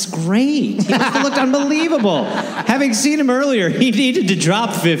 That's great. He must have looked unbelievable. Having seen him earlier, he needed to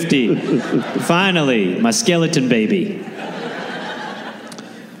drop 50. Finally, my skeleton baby.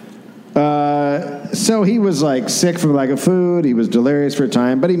 So he was like sick from lack of food. He was delirious for a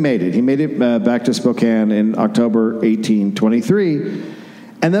time, but he made it. He made it back to Spokane in October 1823.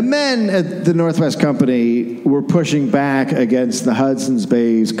 And the men at the Northwest Company were pushing back against the Hudson's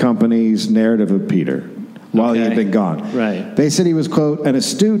Bay Company's narrative of Peter while he had been gone. Right. They said he was, quote, an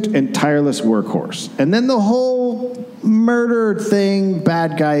astute and tireless workhorse. And then the whole murder thing,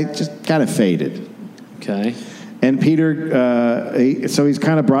 bad guy, just kind of faded. Okay. And Peter, so he's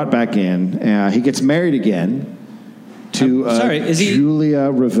kind of brought back in. He gets married again to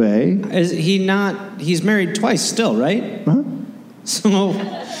Julia Rivet. Is he not? He's married twice still, right? Huh? So,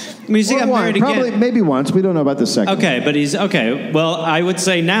 I mean, he got married probably, again. maybe once. We don't know about the second. Okay, but he's okay. Well, I would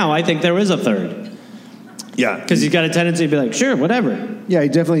say now I think there is a third. Yeah. Because he's got a tendency to be like, sure, whatever. Yeah, he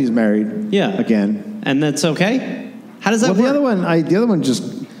definitely is married. Yeah. Again. And that's okay? How does that work? The other one just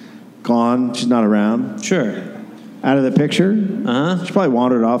gone. She's not around. Sure. Out of the picture. Uh-huh. She probably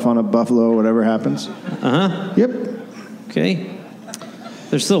wandered off on a buffalo or whatever happens. Uh-huh. Yep. Okay.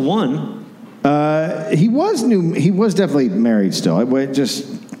 There's still one. He was definitely married still.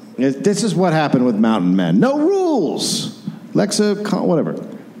 This is what happened with mountain men. No rules. Whatever.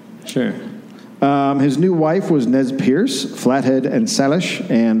 Sure. His new wife was Nez Pierce, Flathead and Salish,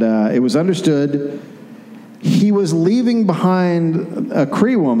 and it was understood he was leaving behind a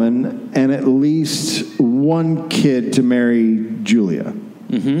Cree woman and at least one kid to marry Julia.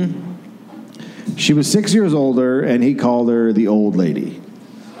 Mm-hmm. She was 6 years older, and he called her the old lady.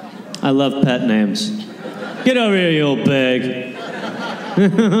 I love pet names. Get over here, you old bag.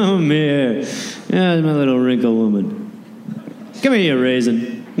 Come here. Yeah, my little wrinkle woman. Give me a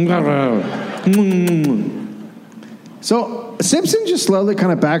raisin. So Simpson just slowly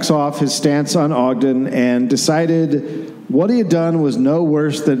kind of backs off his stance on Ogden and decided what he had done was no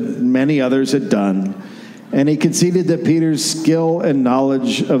worse than many others had done. And he conceded that Peter's skill and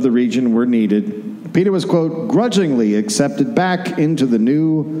knowledge of the region were needed. Peter was, quote, grudgingly accepted back into the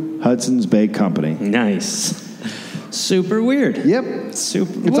new Hudson's Bay Company. Nice. Super weird. Yep.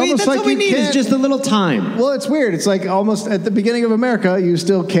 Super. It's almost that's like all we need is just a little time. Well, it's weird. It's like almost at the beginning of America, you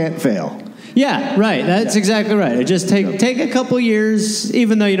still can't fail. Yeah, right. That's exactly right. It just take a couple years,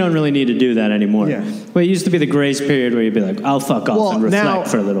 even though you don't really need to do that anymore. Yeah. Well, it used to be the grace period where you'd be like, I'll fuck off and reflect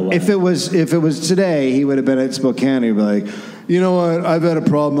for a little while. If it was today, he would have been at Spokane. He'd be like, you know what? I've had a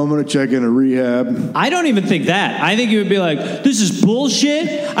problem. I'm going to check into rehab. I don't even think that. I think you would be like, this is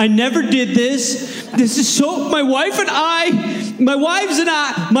bullshit. I never did this. This is so. My wife and I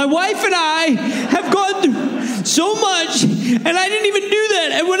have gone through so much, and I didn't even do that.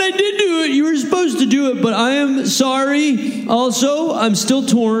 And when I did do it, you were supposed to do it, but I am sorry. Also, I'm still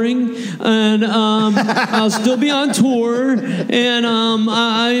touring, and I'll still be on tour, and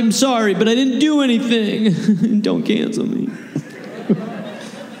I'm sorry, but I didn't do anything. Don't cancel me.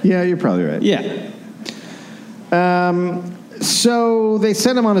 Yeah, you're probably right. Yeah. So they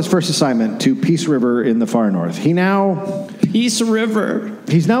sent him on his first assignment to Peace River in the far north. Peace River.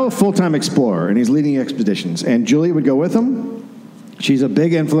 He's now a full-time explorer, and he's leading expeditions. And Julia would go with him. She's a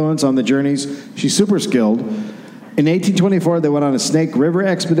big influence on the journeys. She's super skilled. In 1824, they went on a Snake River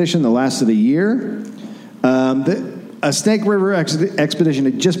expedition that lasted a year. A Snake River expedition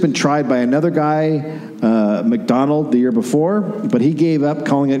had just been tried by another guy, McDonald, the year before, but he gave up,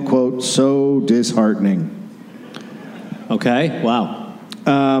 calling it, quote, so disheartening. Okay, wow.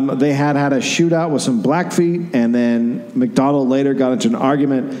 They had a shootout with some Blackfeet, and then McDonald later got into an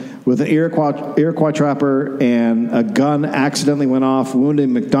argument with an Iroquois trapper, and a gun accidentally went off,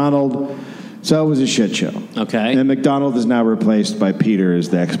 wounding McDonald. So it was a shit show. Okay. And McDonald is now replaced by Peter as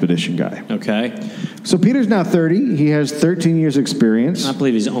the expedition guy. Okay. So Peter's now 30. He has 13 years experience. I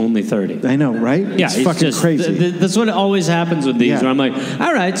believe he's only 30. I know, right? Yeah, it's fucking just, crazy. That's what always happens with these. Yeah. Where I'm like,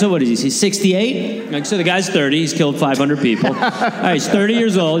 all right, so what is he? He's 68? Like, so the guy's 30. He's killed 500 people. All right, he's 30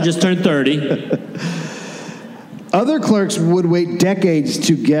 years old, just turned 30. Other clerks would wait decades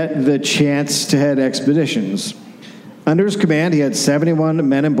to get the chance to head expeditions. Under his command, he had 71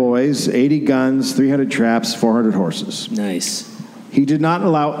 men and boys, 80 guns, 300 traps, 400 horses. Nice. He did not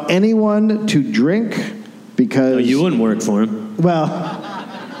allow anyone to drink because... Oh, you wouldn't work for him. Well...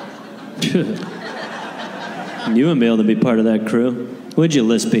 You wouldn't be able to be part of that crew. Would you,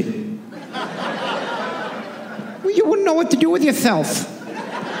 Lispy? Well, you wouldn't know what to do with yourself.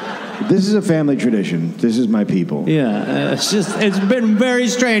 This is a family tradition. This is my people. Yeah, it's been very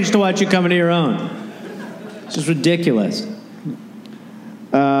strange to watch you come into your own. It's just ridiculous.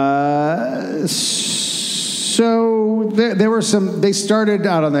 So there were some... They started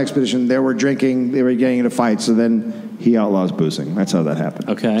out on the expedition. They were drinking. They were getting into fights. So then he outlaws boozing. That's how that happened.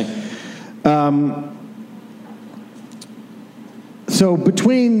 Okay. So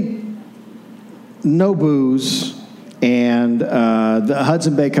between no booze and the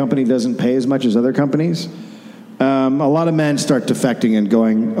Hudson Bay Company doesn't pay as much as other companies, a lot of men start defecting and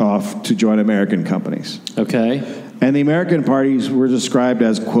going off to join American companies. Okay. And the American parties were described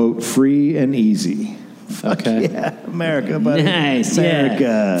as, quote, free and easy. Fuck Okay. yeah, America, buddy. Nice, America.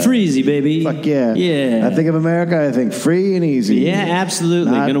 yeah. Freezy, baby. Fuck yeah. Yeah. I think of America, I think free and easy. Yeah,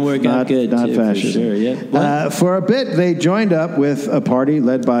 absolutely. Going to work out good, not too, fascism. for sure. Yeah. For a bit, they joined up with a party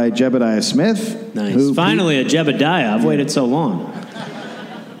led by Jebediah Smith. Nice. Finally, a Jebediah. I've waited so long.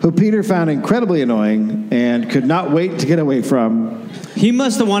 Who Peter found incredibly annoying and could not wait to get away from. He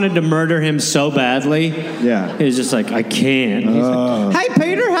must have wanted to murder him so badly. Yeah. He was just like, I can't. He's like, hey,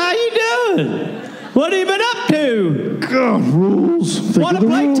 Peter, how you doing? What have you been up to? God, rules. Want to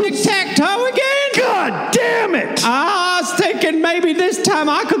play tic-tac-toe again? God damn it! I was thinking maybe this time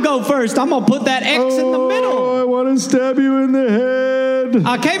I could go first. I'm going to put that X in the middle. I want to stab you in the head.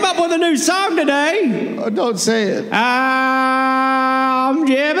 I came up with a new song today. Oh, don't say it. I'm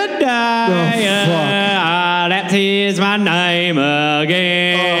Jebediah. That is my name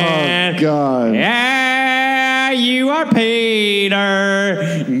again. Oh, God. Yeah, you are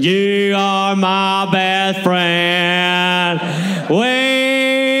Peter. You are my best friend.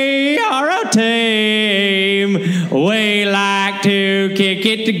 We are a team. We like to kick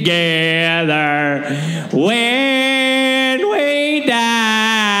it together. When we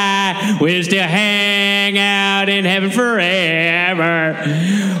die, we'll still hang out in heaven forever.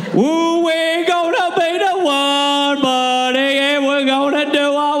 Ooh, we're gonna be the one, buddy, and we're gonna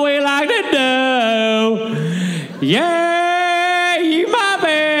do what we like to do. Yeah, you my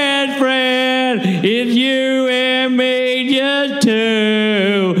best friend. It's you and me, just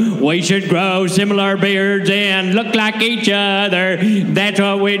two. We should grow similar beards and look like each other. That's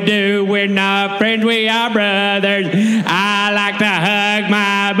what we do. We're not friends, we are brothers. I like to hug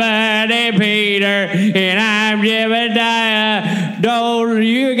my buddy Peter, and I'm Jebediah. Don't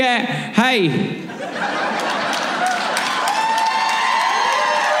you get... Hey.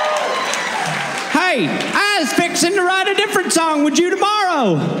 Hey, I was fixing to write a different song with you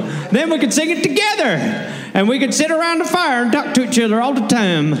tomorrow. Then we could sing it together. And we could sit around the fire and talk to each other all the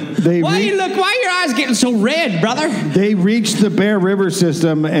time. Why are your eyes getting so red, brother? They reached the Bear River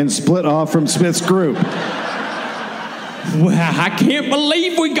system and split off from Smith's group. Well, I can't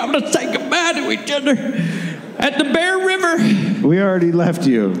believe we got to say goodbye to each other at the Bear River. We already left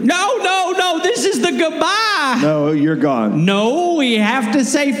you. No, this is the goodbye. No, you're gone. No, we have to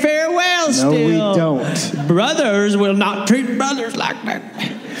say farewell still. No, we don't. Brothers will not treat brothers like that.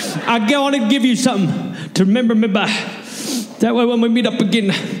 I want to give you something to remember me by. That way when we meet up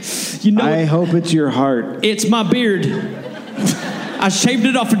again, you know. I hope it's your heart. It's my beard. I shaved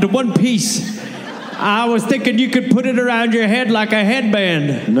it off into one piece. I was thinking you could put it around your head like a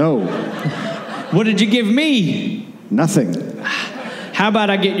headband. No. What did you give me? Nothing. How about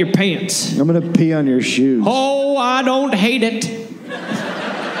I get your pants? I'm going to pee on your shoes. Oh, I don't hate it.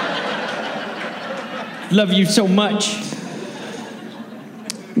 Love you so much.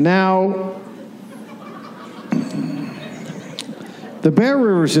 Now, the Bear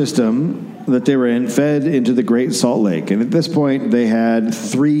River system that they were in fed into the Great Salt Lake. And at this point, they had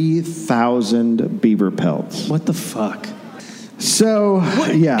 3,000 beaver pelts. What the fuck? So,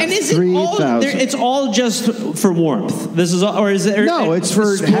 yeah, and is 3,000. it's all just for warmth? This is all, or is it? No, it's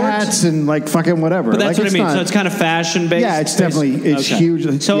for sports? hats and like fucking whatever. But that's like, what I mean. So it's kind of fashion based. Yeah, it's definitely okay.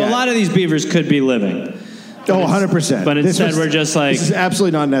 huge. So yeah. a lot of these beavers could be living. Oh, 100%. But instead we're just like... This is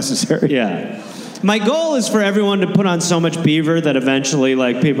absolutely not necessary. Yeah. My goal is for everyone to put on so much beaver that eventually,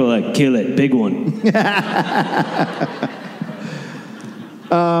 like, people are like, kill it, big one.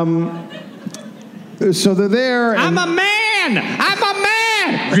 So they're there. I'm a man! I'm a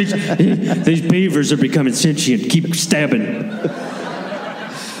man! These beavers are becoming sentient. Keep stabbing.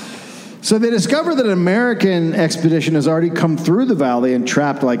 So they discover that an American expedition has already come through the valley and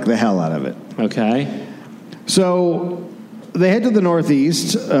trapped like the hell out of it. Okay. So they head to the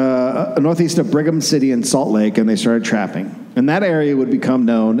northeast of Brigham City and Salt Lake, and they started trapping. And that area would become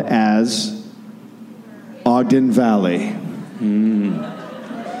known as Ogden Valley,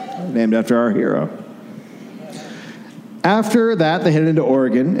 named after our hero. After that, they headed into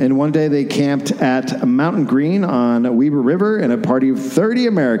Oregon, and one day they camped at Mountain Green on Weber River, and a party of 30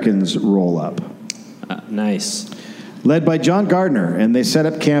 Americans roll up. Nice. Led by John Gardner, and they set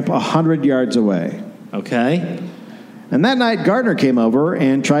up camp 100 yards away. Okay. And that night, Gardner came over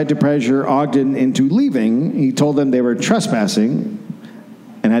and tried to pressure Ogden into leaving. He told them they were trespassing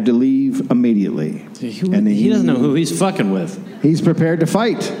and had to leave immediately. He doesn't know who he's fucking with. He's prepared to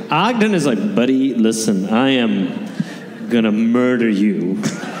fight. Ogden is like, buddy, listen, I am going to murder you.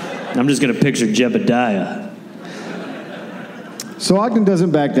 I'm just going to picture Jebediah. So Ogden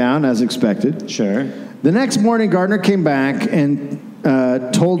doesn't back down, as expected. Sure. The next morning, Gardner came back and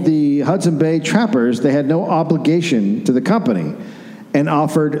told the Hudson Bay trappers they had no obligation to the company and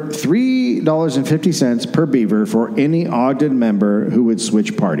offered $3.50 per beaver for any Ogden member who would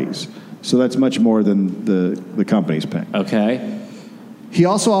switch parties. So that's much more than the company's paying. Okay. He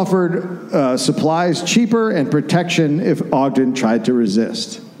also offered supplies cheaper and protection if Ogden tried to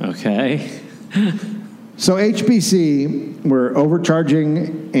resist. Okay. So HBC were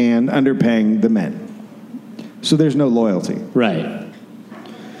overcharging and underpaying the men. So there's no loyalty. Right.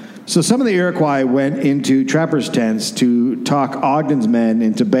 So some of the Iroquois went into trappers' tents to talk Ogden's men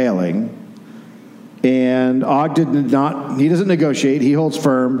into bailing. And Ogden he doesn't negotiate, he holds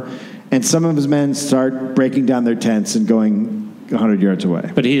firm, and some of his men start breaking down their tents and going 100 yards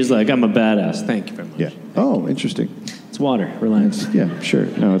away. But he's like, I'm a badass. Thank you very much. Yeah. Oh, interesting. It's water. Relax. Yeah, sure.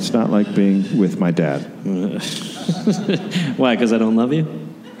 No, it's not like being with my dad. Why? Because I don't love you?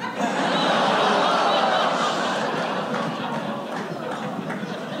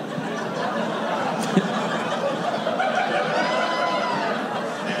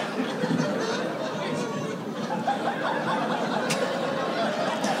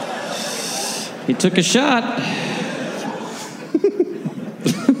 He took a shot.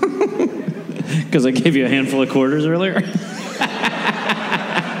 Because I gave you a handful of quarters earlier.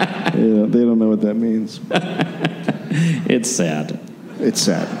 Yeah, they don't know what that means. It's sad. It's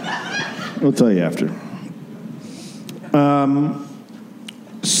sad. We'll tell you after.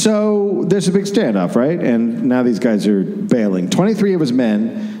 So there's a big standoff, right? And now these guys are bailing. 23 of his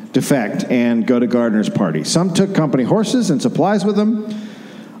men defect and go to Gardner's party. Some took company horses and supplies with them.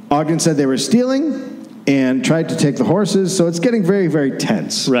 Ogden said they were stealing and tried to take the horses, so it's getting very, very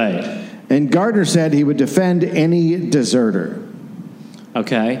tense. Right. And Gardner said he would defend any deserter.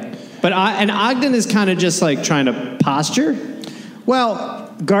 Okay. But Ogden is kind of just like trying to posture?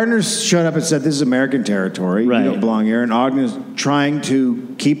 Well, Gardner showed up and said, this is American territory. Right. You don't belong here. And Ogden is trying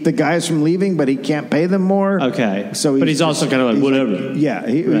to keep the guys from leaving, but he can't pay them more. Okay. So but he's also kind of like, whatever. Like, yeah.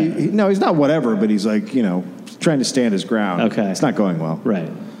 No, he's not whatever, but he's like, trying to stand his ground. Okay. It's not going well.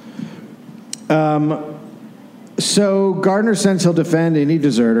 Right. So Gardner says he'll defend any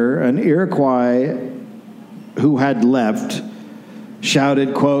deserter. An Iroquois who had left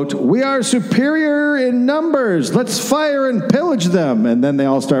shouted, quote, "We are superior in numbers. Let's fire and pillage them." And then they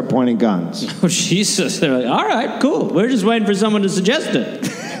all start pointing guns. Oh, Jesus. They're like, all right, cool. We're just waiting for someone to suggest it.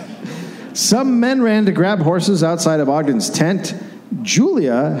 Some men ran to grab horses outside of Ogden's tent.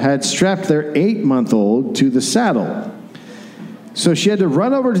 Julia had strapped their 8-month-old to the saddle. So she had to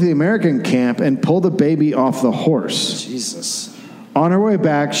run over to the American camp and pull the baby off the horse. Jesus. On her way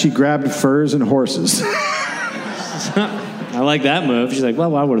back, she grabbed furs and horses. I like that move. She's like,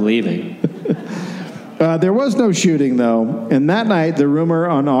 well, while we're leaving. There was no shooting, though. And that night, the rumor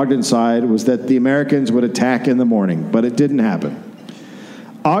on Ogden's side was that the Americans would attack in the morning, but it didn't happen.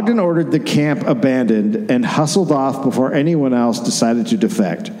 Ogden ordered the camp abandoned and hustled off before anyone else decided to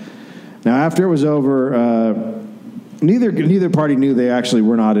defect. Now, after it was over, neither party knew they actually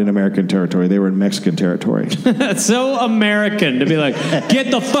were not in American territory. They were in Mexican territory. That's so American to be like, get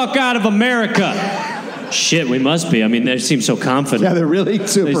the fuck out of America. Shit, we must be. I mean, they seem so confident. Yeah, they're really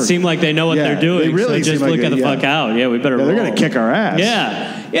super. They seem like they know what they're doing. They really so just seem like look the fuck out. Yeah, we better roll. They're going to kick our ass.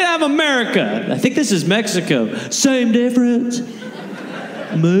 Yeah, I'm America. I think this is Mexico. Same difference.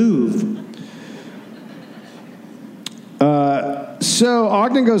 Move. So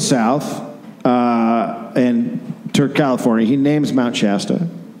Ogden goes south and to California. He names Mount Shasta.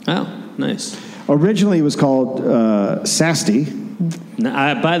 Oh, nice. Originally, it was called Sasti.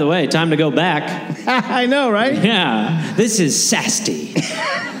 By the way, time to go back. I know, right? Yeah. This is Sasti.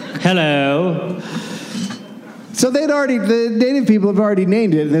 Hello. So the native people have already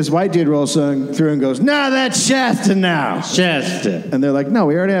named it, and this white dude rolls through and goes, "No, that's Shasta now." Shasta. And they're like, "No,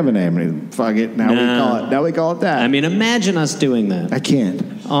 we already have a name." And he, fuck it. Now we call it that. I mean, imagine us doing that. I can't.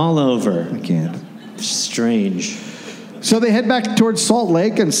 All over. I can't. Strange. So they head back towards Salt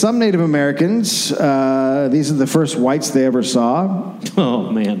Lake, and some Native Americans, these are the first whites they ever saw. Oh,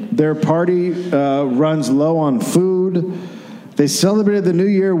 man. Their party runs low on food. They celebrated the New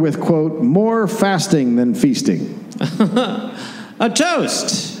Year with, quote, more fasting than feasting. A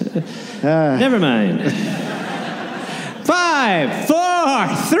toast. Never mind. 5, 4,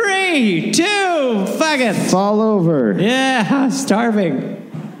 3, 2, fuck it. Fall over. Yeah, starving.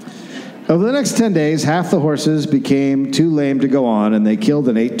 Over the next 10 days, half the horses became too lame to go on, and they killed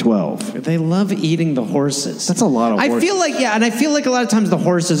and ate 12. They love eating the horses. That's a lot of horses. I feel like, and I feel like a lot of times the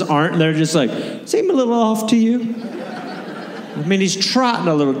horses aren't. They're just like, seem a little off to you? I mean, he's trotting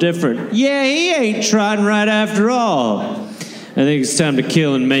a little different. Yeah, he ain't trotting right after all. I think it's time to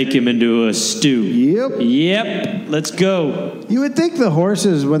kill and make him into a stew. Yep, let's go. You would think the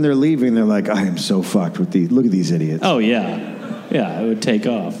horses, when they're leaving, they're like, I am so fucked with these. Look at these idiots. Oh, yeah. Yeah, it would take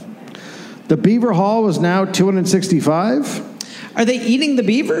off. The beaver haul was now 265. Are they eating the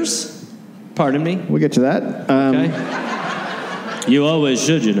beavers? Pardon me? We'll get to that. Okay. You always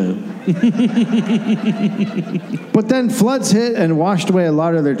should, you know. But then floods hit and washed away a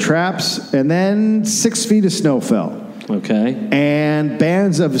lot of their traps, and then 6 feet of snow fell. Okay. And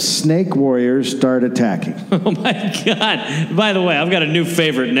bands of snake warriors started attacking. Oh, my God. By the way, I've got a new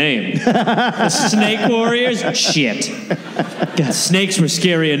favorite name. The Snake Warriors? Shit. God, snakes were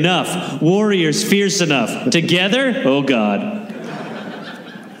scary enough. Warriors fierce enough. Together? Oh, God.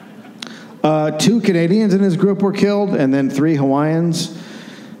 2 Canadians in his group were killed, and then 3 Hawaiians.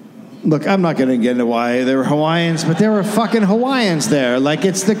 Look, I'm not going to get into why they were Hawaiians, but there were fucking Hawaiians there. Like,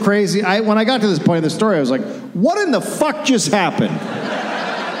 it's the crazy... when I got to this point in the story, I was like, what in the fuck just happened?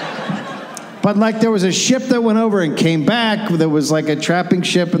 But, like, there was a ship that went over and came back. There was, like, a trapping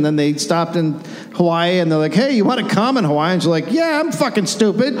ship, and then they stopped in Hawaii, and they're like, hey, you want to come? And Hawaiians were like, yeah, I'm fucking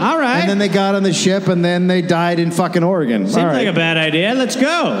stupid. All right. And then they got on the ship, and then they died in fucking Oregon. Seems like a bad idea. Let's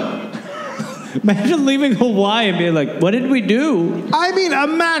go. Imagine leaving Hawaii and being like, what did we do? I mean,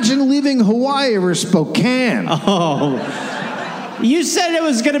 imagine leaving Hawaii over Spokane. Oh. You said it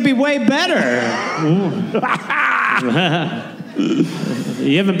was going to be way better.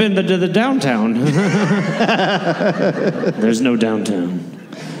 You haven't been to the downtown. There's no downtown.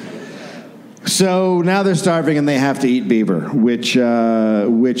 So now they're starving and they have to eat beaver, which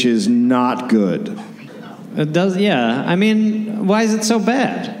is not good. It does, yeah. I mean, why is it so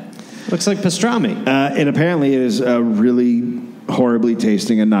bad? Looks like pastrami. And apparently it is really horribly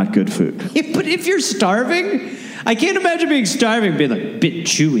tasting and not good food. Yeah, but if you're starving, I can't imagine being starving and being like, bit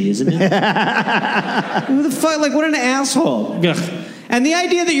chewy, isn't it? What the fuck? Like, what an asshole. Ugh. And the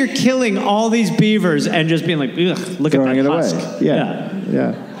idea that you're killing all these beavers and just being like, ugh, look Throwing at that it husk. away.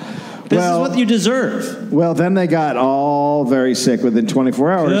 Yeah. This is what you deserve. Well, then they got all very sick within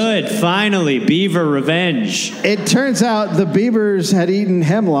 24 hours. Good. Finally, beaver revenge. It turns out the beavers had eaten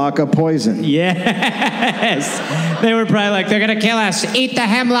hemlock, a poison. Yes. They were probably like, they're going to kill us. Eat the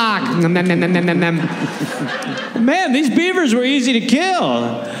hemlock. Nom, nom, nom, nom, nom, nom. Man, these beavers were easy to kill.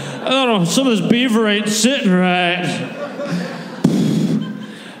 I don't know, some of this beaver ain't sitting right.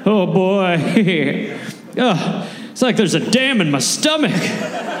 Oh, boy. Oh, it's like there's a dam in my stomach.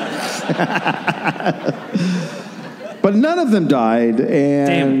 But none of them died,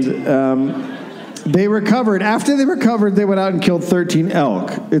 and they recovered. After they recovered, they went out and killed 13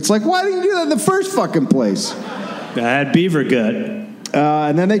 elk. It's like, why didn't you do that in the first fucking place? I had beaver gut.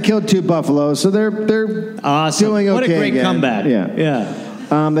 And then they killed 2 buffaloes, so they're awesome. doing okay. What a great again. comeback.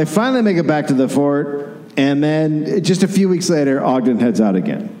 Yeah. They finally make it back to the fort, and then just a few weeks later, Ogden heads out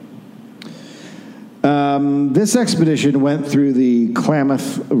again. This expedition went through the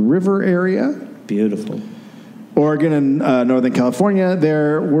Klamath River area. Beautiful. Oregon and Northern California.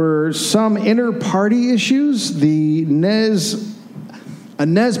 There were some inter-party issues. A Nez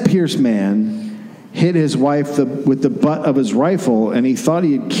Perce man hit his wife with the butt of his rifle, and he thought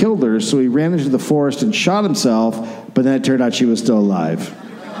he had killed her, so he ran into the forest and shot himself, but then it turned out she was still alive.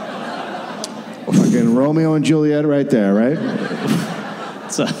 Fucking Romeo and Juliet right there, right?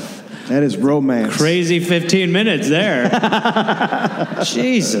 That is romance. Crazy 15 minutes there.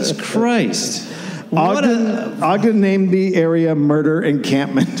 Jesus Christ. Ogden named the area Murder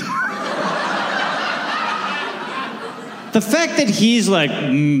Encampment. The fact that he's like,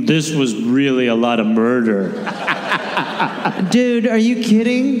 this was really a lot of murder. Dude, are you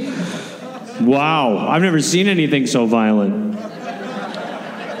kidding? Wow, I've never seen anything so violent.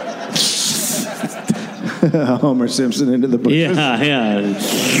 Homer Simpson into the bushes. Yeah.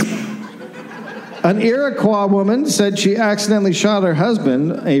 An Iroquois woman said she accidentally shot her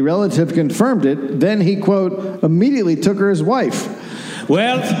husband. A relative confirmed it. Then he, quote, immediately took her as wife.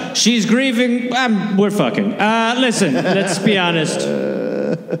 Well, she's grieving. We're fucking. Listen, let's be honest.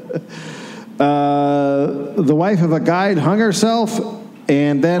 The wife of a guide hung herself.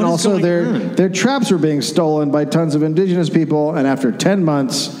 And then also their traps were being stolen by tons of indigenous people. And after 10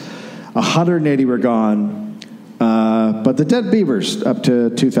 months, 180 were gone. But the dead beavers up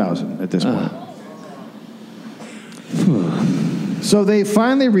to 2,000 at this point. So they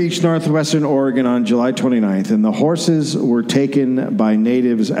finally reached northwestern Oregon on July 29th, and the horses were taken by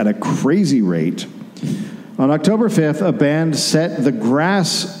natives at a crazy rate. On October 5th, a band set the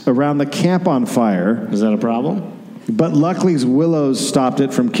grass around the camp on fire. Is that a problem? But luckily, willows stopped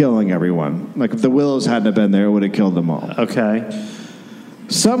it from killing everyone. Like, if the willows hadn't have been there, it would have killed them all. Okay.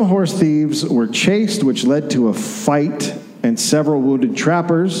 Some horse thieves were chased, which led to a fight and several wounded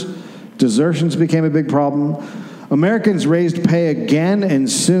trappers. Desertions became a big problem. Americans raised pay again, and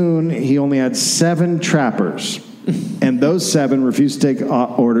soon he only had 7 trappers. And those 7 refused to take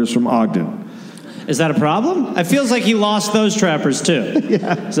orders from Ogden. Is that a problem? It feels like he lost those trappers too.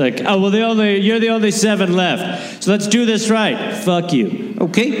 Yeah. It's like, oh, well, you're the only 7 left. So let's do this right. Fuck you.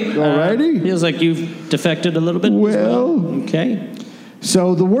 Okay. Alrighty. Feels like you've defected a little bit. Well. Okay.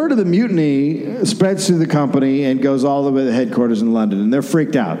 So the word of the mutiny spreads through the company and goes all the way to the headquarters in London, and they're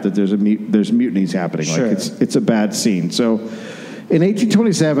freaked out that there's mutinies happening. Sure. Like it's a bad scene. So in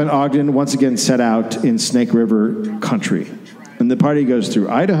 1827, Ogden once again set out in Snake River country, and the party goes through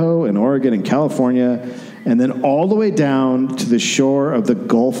Idaho and Oregon and California, and then all the way down to the shore of the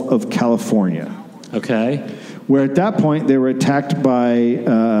Gulf of California. Okay. Where at that point they were attacked by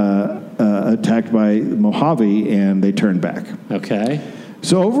Mojave, and they turned back. Okay.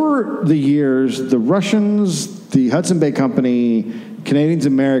 So over the years, the Russians, the Hudson Bay Company, Canadians,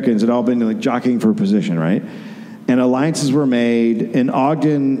 Americans had all been like jockeying for position, right? And alliances were made, and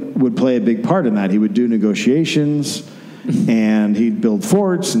Ogden would play a big part in that. He would do negotiations, and he'd build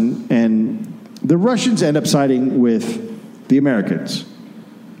forts, and the Russians end up siding with the Americans.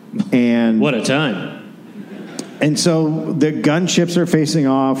 And what a time. And so the gunships are facing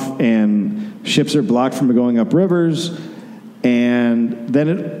off, and ships are blocked from going up rivers. And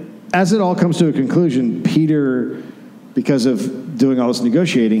then as it all comes to a conclusion, Peter, because of doing all this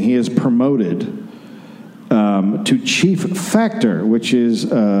negotiating, he is promoted to chief factor, which is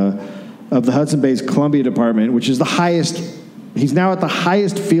of the Hudson Bay's Columbia Department, which is the highest. He's now at the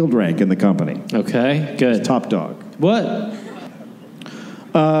highest field rank in the company. Okay, good. He's top dog. What?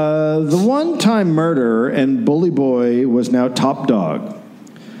 The one-time murderer and bully boy was now top dog.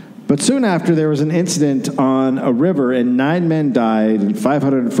 But soon after, there was an incident on a river, and 9 men died, and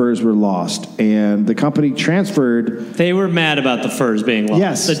 500 furs were lost. And the company transferred... They were mad about the furs being lost.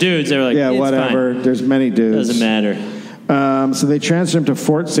 Yes. The dudes, they were like, yeah, it's whatever. fine. There's many dudes. Doesn't matter. So they transferred him to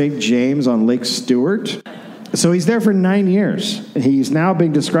Fort St. James on Lake Stewart. So he's there for 9 years. He's now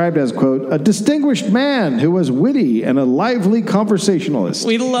being described as, quote, a distinguished man who was witty and a lively conversationalist.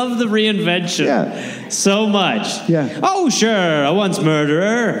 We love the reinvention so much. Yeah. Oh, sure, a once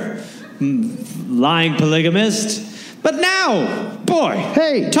murderer, lying polygamist. But now, boy,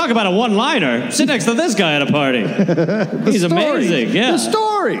 hey, talk about a one-liner. Sit next to this guy at a party. He's amazing. Yeah. The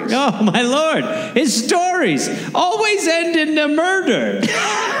stories. Oh, my Lord. His stories always end in a murder.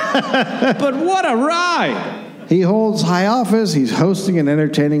 But what a ride. He holds high office. He's hosting and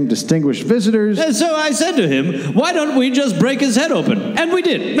entertaining distinguished visitors. And so I said to him, why don't we just break his head open? And we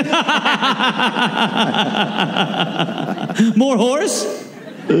did. More horse?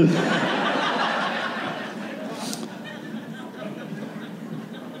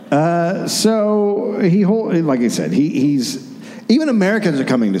 So like I said, he's even Americans are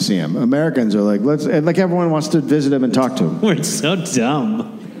coming to see him. Americans are like, like everyone wants to visit him and talk to him. We're so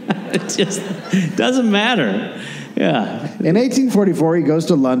dumb. It just doesn't matter. Yeah. In 1844, he goes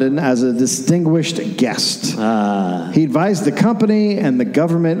to London as a distinguished guest. He advised the company and the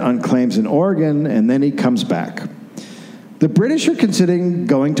government on claims in Oregon, and then he comes back. The British are considering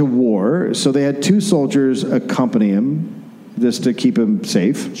going to war, so they had 2 soldiers accompany him just to keep him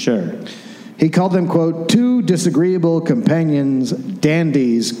safe. Sure. He called them, quote, 2 disagreeable companions,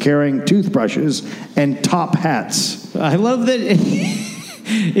 dandies carrying toothbrushes and top hats. I love that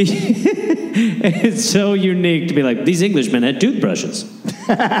It's so unique to be like, these Englishmen had toothbrushes.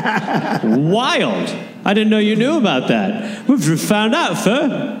 Wild. I didn't know you knew about that. We've just found out,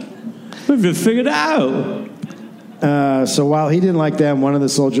 sir. We've just figured it out. So while he didn't like them, one of the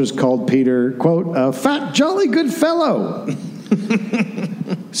soldiers called Peter, quote, a fat, jolly good fellow.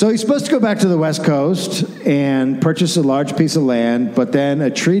 So he's supposed to go back to the West Coast and purchase a large piece of land, but then a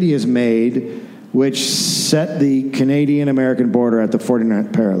treaty is made which set the Canadian-American border at the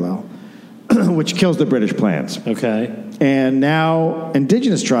 49th parallel, which kills the British plans. Okay. And now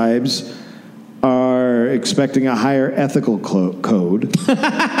indigenous tribes are expecting a higher ethical code.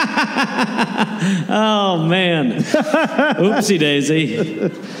 Oh, man. Oopsie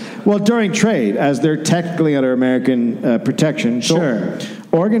daisy. Well, during trade, as they're technically under American protection. Sure. So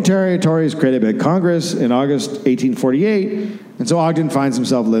Oregon Territory is created by Congress in August 1848, and so Ogden finds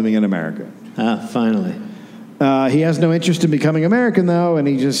himself living in America. Finally. He has no interest in becoming American, though, and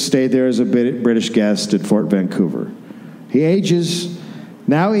he just stayed there as a British guest at Fort Vancouver. He ages.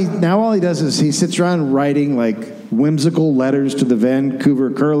 Now all he does is he sits around writing, like, whimsical letters to the Vancouver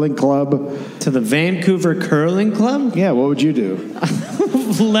Curling Club. To the Vancouver Curling Club? Yeah, what would you do?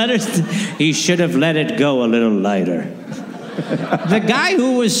 Letters. He should have let it go a little lighter. The guy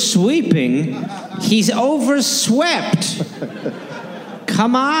who was sweeping, he's overswept.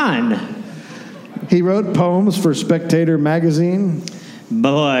 Come on. He wrote poems for Spectator magazine.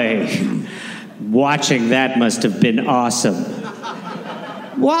 Boy, watching that must have been awesome.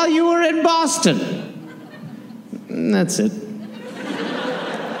 While you were in Boston. That's it.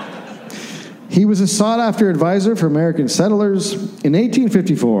 He was a sought-after advisor for American settlers. In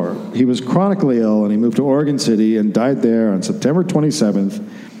 1854, he was chronically ill, and he moved to Oregon City and died there on September 27th,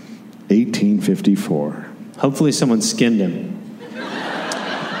 1854. Hopefully someone skinned him.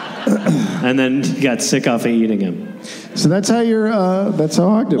 And then got sick off of eating him. So that's how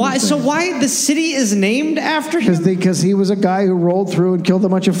Ogden Why? was So named. why the city is named after him? Because he was a guy who rolled through and killed a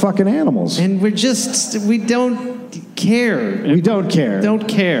bunch of fucking animals. And we don't care. We don't care. Don't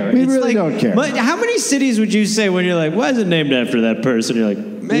care. We It's really like, don't care. But how many cities would you say when you're like, why is it named after that person? You're like,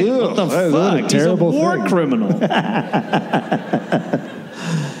 man, Ew, what the what a fuck? He's a terrible war thing. criminal.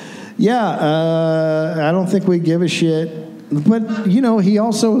 Yeah, I don't think we give a shit. But, he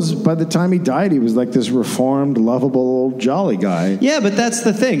also was, by the time he died, he was like this reformed, lovable, old, jolly guy. Yeah, but that's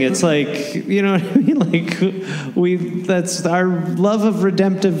the thing. It's like, you know what I mean? Like, that's our love of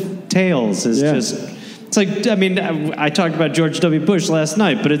redemptive tales is just, it's like, I mean, I talked about George W. Bush last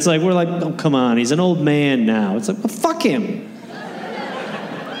night, but it's like, we're like, oh, come on, he's an old man now. It's like, well, fuck him.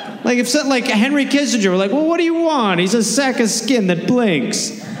 Like, like Henry Kissinger, we're like, well, what do you want? He's a sack of skin that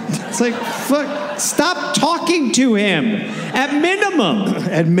blinks. It's like, fuck, stop talking to him, at minimum.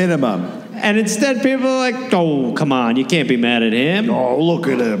 At minimum. And instead, people are like, oh, come on, you can't be mad at him. Oh, look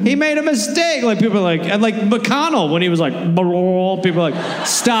at him. He made a mistake. Like, people are like, and like McConnell, when he was like, people are like,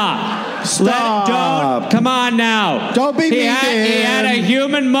 stop. Don't, come on now. Don't be mean to He had a him.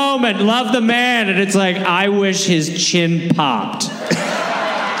 human moment. Love the man. And it's like, I wish his chin popped.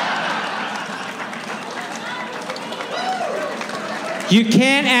 You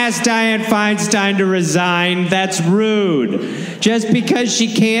can't ask Dianne Feinstein to resign. That's rude. Just because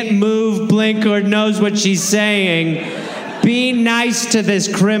she can't move, blink, or knows what she's saying, be nice to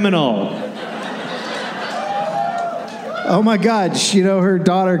this criminal. Oh, my God. Her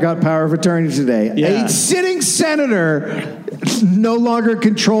daughter got power of attorney today. Yeah. A sitting senator no longer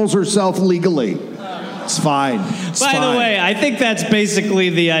controls herself legally. It's fine. By the way, I think that's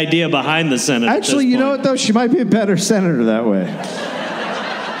basically the idea behind the Senate. Actually, you know what, though? She might be a better senator that way.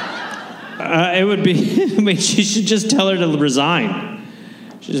 It would be, I mean, she should just tell her to resign.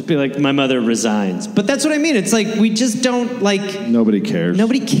 She'd just be like, my mother resigns. But that's what I mean. It's like, we just don't, like... Nobody cares.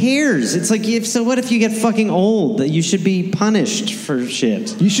 Nobody cares. It's like, so what if you get fucking old? That you should be punished for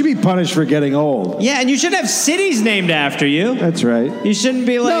shit. You should be punished for getting old. Yeah, and you should have cities named after you. That's right. You shouldn't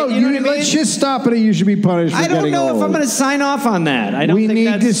be like, No, you know what I mean? let's just stop it. You should be punished for I getting don't old. know if I'm going to sign off on that. I don't We think need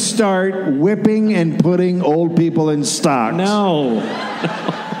that's... to start whipping and putting old people in stocks. No.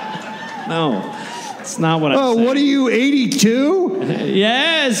 No. It's not what I'm saying. Oh, what are you, 82?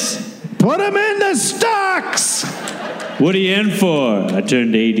 Yes. Put them in the stocks! What are you in for? I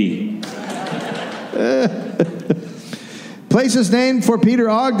turned 80. Places named for Peter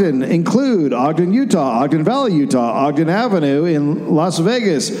Ogden include Ogden, Utah, Ogden Valley, Utah, Ogden Avenue in Las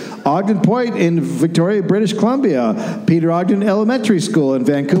Vegas, Ogden Point in Victoria, British Columbia, Peter Ogden Elementary School in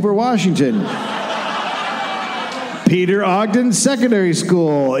Vancouver, Washington, Peter Ogden Secondary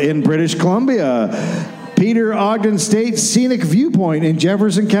School in British Columbia, Peter Ogden State Scenic Viewpoint in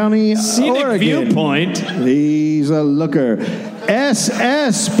Jefferson County, Scenic Oregon. Viewpoint? He's a looker.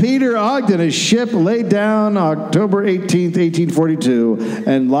 SS Peter Ogden, a ship laid down October 18th, 1842,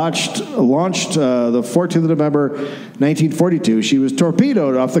 and launched the 14th of November, 1942. She was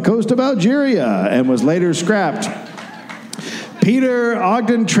torpedoed off the coast of Algeria and was later scrapped. Peter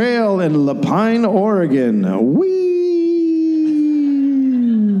Ogden Trail in Lapine, Oregon. Whee!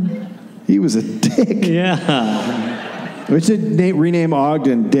 He was a dick. Yeah. We should rename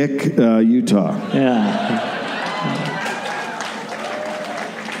Ogden Dick, Utah. Yeah.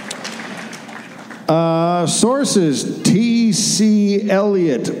 Sources: T.C.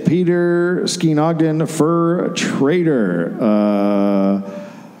 Eliot, Peter Skene Ogden, fur trader.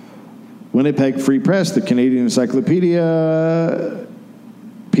 Winnipeg Free Press, the Canadian Encyclopedia.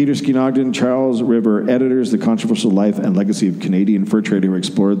 Peter Skene Ogden, Charles River Editors, The Controversial Life and Legacy of Canadian Fur Trader who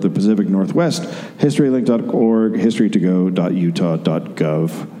Explored the Pacific Northwest, historylink.org,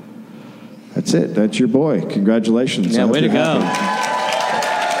 historytogo.utah.gov. That's it. That's your boy. Congratulations. Yeah, way to go.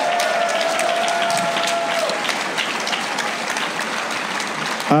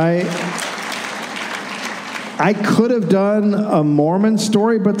 I could have done a Mormon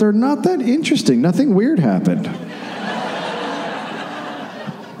story, but they're not that interesting. Nothing weird happened.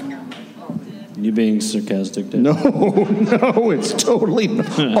 You being sarcastic, Dave? No, it's totally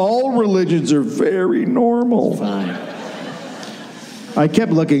not. All religions are very normal. Fine. I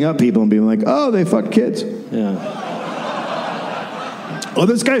kept looking up people and being like, oh, they fuck kids. Yeah. Oh,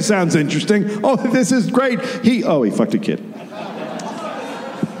 this guy sounds interesting. Oh, this is great. He fucked a kid.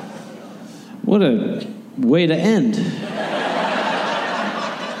 What a way to end.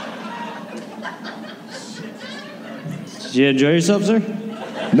 Did you enjoy yourself, sir?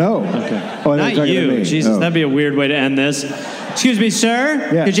 No. Okay. Oh, not you. Jesus, that'd be a weird way to end this. Excuse me, sir?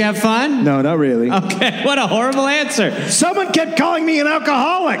 Yeah. Did you have fun? No, not really. Okay, what a horrible answer. Someone kept calling me an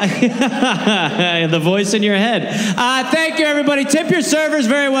alcoholic. The voice in your head. Thank you, everybody. Tip your servers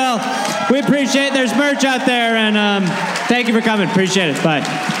very well. We appreciate it. There's merch out there, and thank you for coming. Appreciate it.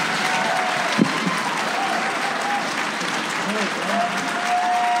 Bye.